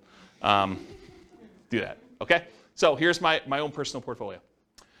doing, do that, okay? So here's my own personal portfolio.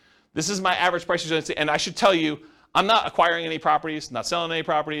 This is my average price resiliency, and I should tell you, I'm not acquiring any properties, not selling any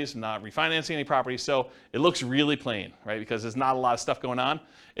properties, not refinancing any properties, so it looks really plain, right? Because there's not a lot of stuff going on.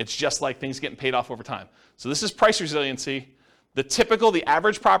 It's just like things getting paid off over time. So this is price resiliency. The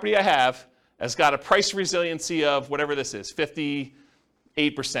average property I have has got a price resiliency of whatever this is, 58%,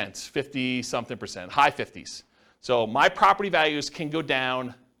 50-something percent, high 50s. So my property values can go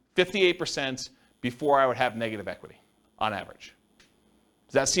down 58% before I would have negative equity on average.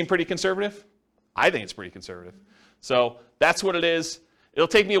 Does that seem pretty conservative? I think it's pretty conservative. So that's what it is. It'll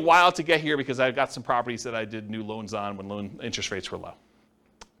take me a while to get here because I've got some properties that I did new loans on when loan interest rates were low.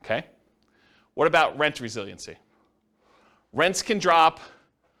 Okay? What about rent resiliency? Rents can drop,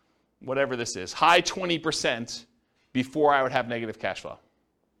 whatever this is, high 20% before I would have negative cash flow.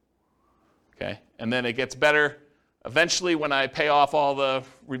 Okay? And then it gets better eventually when I pay off all the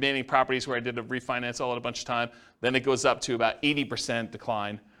remaining properties where I did a refinance all at a bunch of time. Then it goes up to about 80%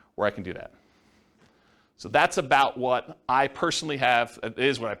 decline where I can do that. So that's about what I personally have, it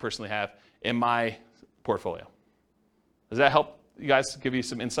is what I personally have in my portfolio. Does that help you guys, give you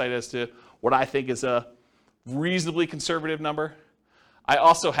some insight as to what I think is a reasonably conservative number? I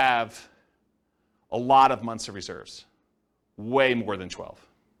also have a lot of months of reserves, way more than 12.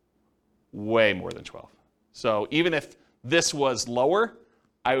 Way more than 12. So even if this was lower,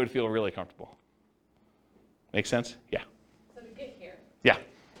 I would feel really comfortable. Make sense? Yeah. So to get here, Yeah.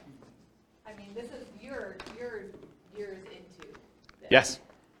 I mean, this is your years into this. Yes.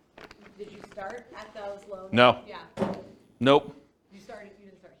 Did you start at those low? No. Yeah. Nope. You didn't start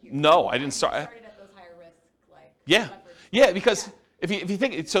here. No, I didn't start. You started at those higher risk, like. Yeah. leverage. Yeah, because if you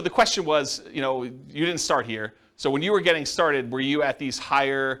think, so the question was, you didn't start here. So when you were getting started, were you at these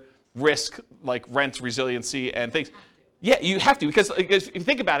higher risk, like rent resiliency and things? Yeah, you have to, because if you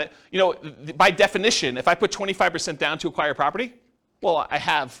think about it, by definition, if I put 25% down to acquire property, well, I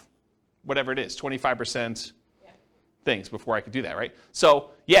have whatever it is, 25% things before I could do that, right?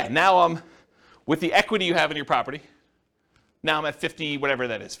 So yeah, now I'm, with the equity you have in your property, now I'm at 50, whatever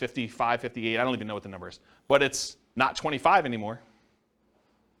that is, 55, 58, I don't even know what the number is, but it's not 25 anymore,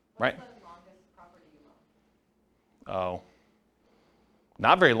 right? What's the longest property you own? Oh,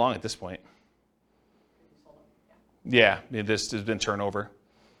 not very long at this point. You sold them? Yeah. Yeah, this has been turnover.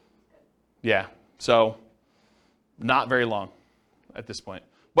 Yeah, so not very long at this point.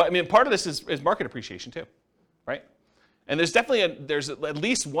 But I mean, part of this is market appreciation too, right? And there's definitely there's at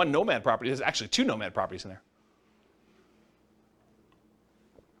least one nomad property. There's actually 2 nomad properties in there.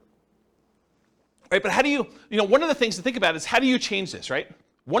 Right, but how do you one of the things to think about is how do you change this, right?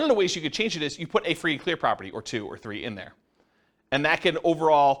 One of the ways you could change it is you put a free and clear property or 2 or 3 in there. And that can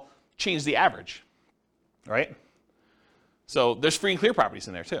overall change the average, right? So there's free and clear properties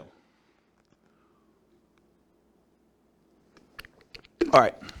in there too. All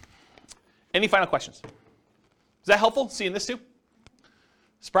right. Any final questions? Is that helpful, seeing this too?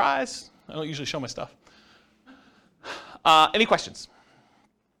 Surprise. I don't usually show my stuff. Any questions?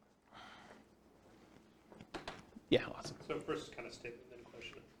 Yeah, awesome. So first kind of statement, then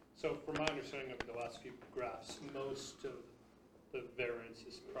question. So from my understanding of the last few graphs, most of the variance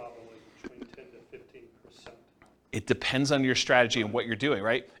is probably between 10 to 15%. It depends on your strategy and what you're doing,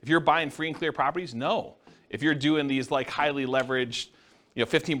 right? If you're buying free and clear properties, no. If you're doing these like highly leveraged,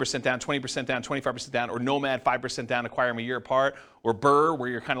 15% down, 20% down, 25% down, or Nomad 5% down, acquire them a year apart, or Burr, where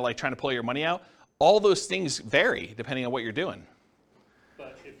you're kind of like trying to pull your money out, all those things vary depending on what you're doing.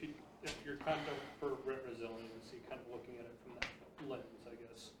 But if you're kind of for rent resiliency, kind of looking at it from that lens, I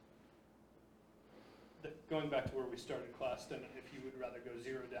guess. Going back to where we started class, then if you would rather go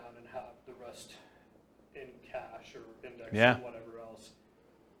 0 down and have the rest in cash or index or whatever else,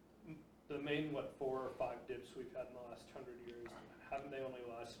 the main 4 or 5 dips we've had in the last 100 years, haven't they only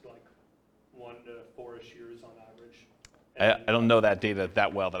lasted like 1 to 4-ish years on average? I don't know that data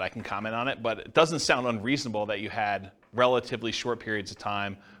that well that I can comment on it, but it doesn't sound unreasonable that you had relatively short periods of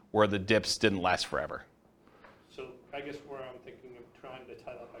time where the dips didn't last forever. So I guess where I'm thinking of trying to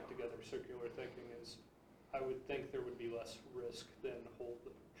tie that back together, circular thinking, is I would think there would be less risk than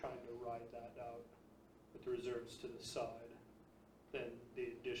trying to ride that out with the reserves to the side than the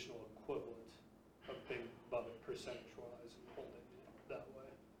additional equivalent of being above it percentage-wise and holding it that way.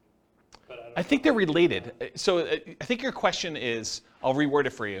 But I think they're related. So I think your question is, I'll reword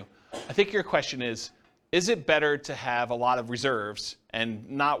it for you. I think your question is it better to have a lot of reserves and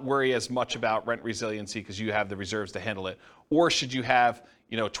not worry as much about rent resiliency because you have the reserves to handle it? Or should you have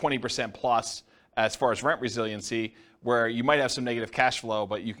 20% plus as far as rent resiliency where you might have some negative cash flow,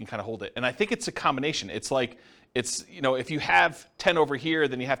 but you can kind of hold it? And I think it's a combination. It's like, if you have 10 over here,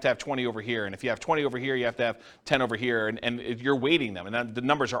 then you have to have 20 over here. And if you have 20 over here, you have to have 10 over here. And you're weighting them. And the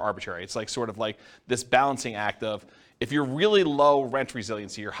numbers are arbitrary. It's like sort of like this balancing act of, if you're really low rent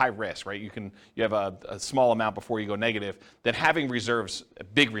resiliency, you're high risk, right? You have a small amount before you go negative, then having reserves,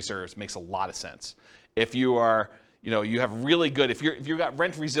 big reserves, makes a lot of sense. If you are, you have really good, if you've got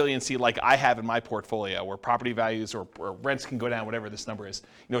rent resiliency like I have in my portfolio, where property values or rents can go down, whatever this number is,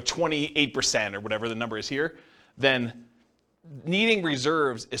 28% or whatever the number is here, then needing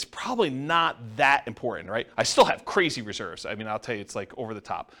reserves is probably not that important, right? I still have crazy reserves. I mean, I'll tell you, it's like over the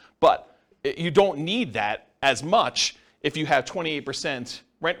top. But you don't need that as much if you have 28%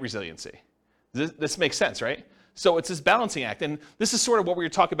 rent resiliency. This makes sense, right? So it's this balancing act. And this is sort of what we were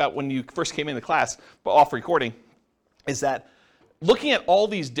talking about when you first came into class, but off recording, is that looking at all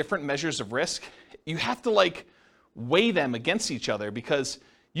these different measures of risk, you have to like weigh them against each other, because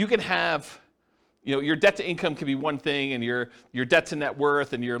you can have, your debt to income can be one thing, and your debt to net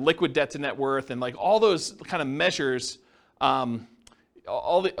worth, and your liquid debt to net worth, and like all those kind of measures, debt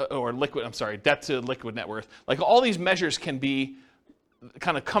to liquid net worth, like all these measures can be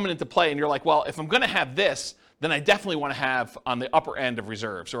kind of coming into play, and you're like, well, if I'm going to have this, then I definitely want to have on the upper end of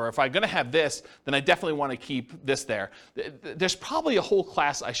reserves. Or if I'm going to have this, then I definitely want to keep this there. There's probably a whole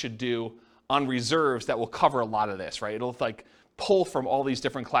class I should do on reserves that will cover a lot of this, right? It'll like pull from all these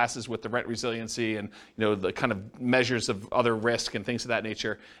different classes with the rent resiliency and the kind of measures of other risk and things of that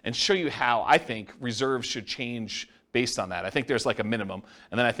nature, and show you how I think reserves should change based on that. I think there's like a minimum,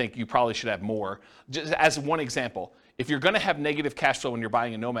 and then I think you probably should have more. Just as one example, if you're going to have negative cash flow when you're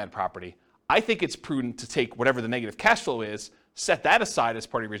buying a nomad property, I think it's prudent to take whatever the negative cash flow is, set that aside as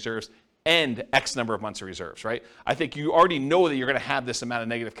part of your reserves, and X number of months of reserves, right? I think you already know that you're going to have this amount of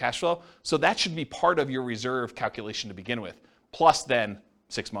negative cash flow, so that should be part of your reserve calculation to begin with, plus then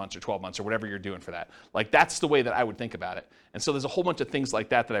 6 months or 12 months or whatever you're doing for that. Like, that's the way that I would think about it. And so there's a whole bunch of things like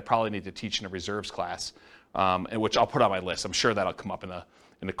that that I probably need to teach in a reserves class, and which I'll put on my list. I'm sure that'll come up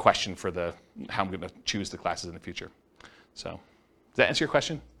in a question for how I'm going to choose the classes in the future. So, does that answer your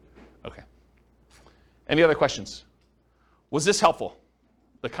question? Okay. Any other questions? Was this helpful?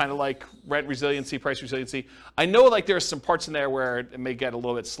 The kind of like rent resiliency, price resiliency. I know like there's some parts in there where it may get a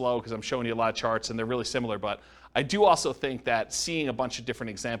little bit slow because I'm showing you a lot of charts and they're really similar, but I do also think that seeing a bunch of different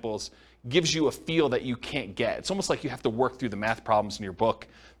examples gives you a feel that you can't get. It's almost like you have to work through the math problems in your book,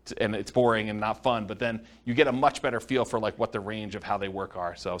 and it's boring and not fun, but then you get a much better feel for like what the range of how they work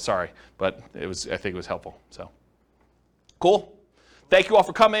are. So sorry, but I think it was helpful. So cool. Thank you all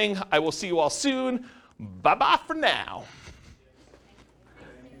for coming. I will see you all soon. Bye-bye for now.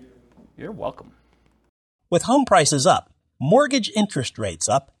 You're welcome. With home prices up, mortgage interest rates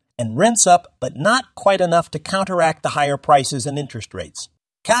up, and rents up, but not quite enough to counteract the higher prices and interest rates,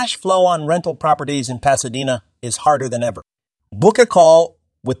 cash flow on rental properties in Pasadena is harder than ever. Book a call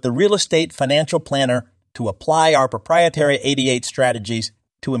with the Real Estate Financial Planner to apply our proprietary 88 strategies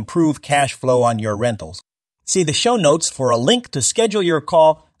to improve cash flow on your rentals. See the show notes for a link to schedule your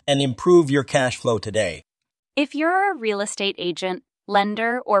call and improve your cash flow today. If you're a real estate agent,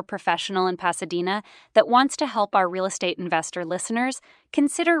 lender, or professional in Pasadena that wants to help our real estate investor listeners,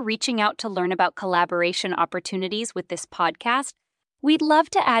 consider reaching out to learn about collaboration opportunities with this podcast. We'd love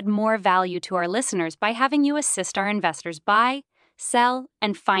to add more value to our listeners by having you assist our investors buy, sell,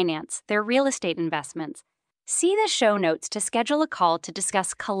 and finance their real estate investments. See the show notes to schedule a call to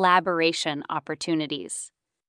discuss collaboration opportunities.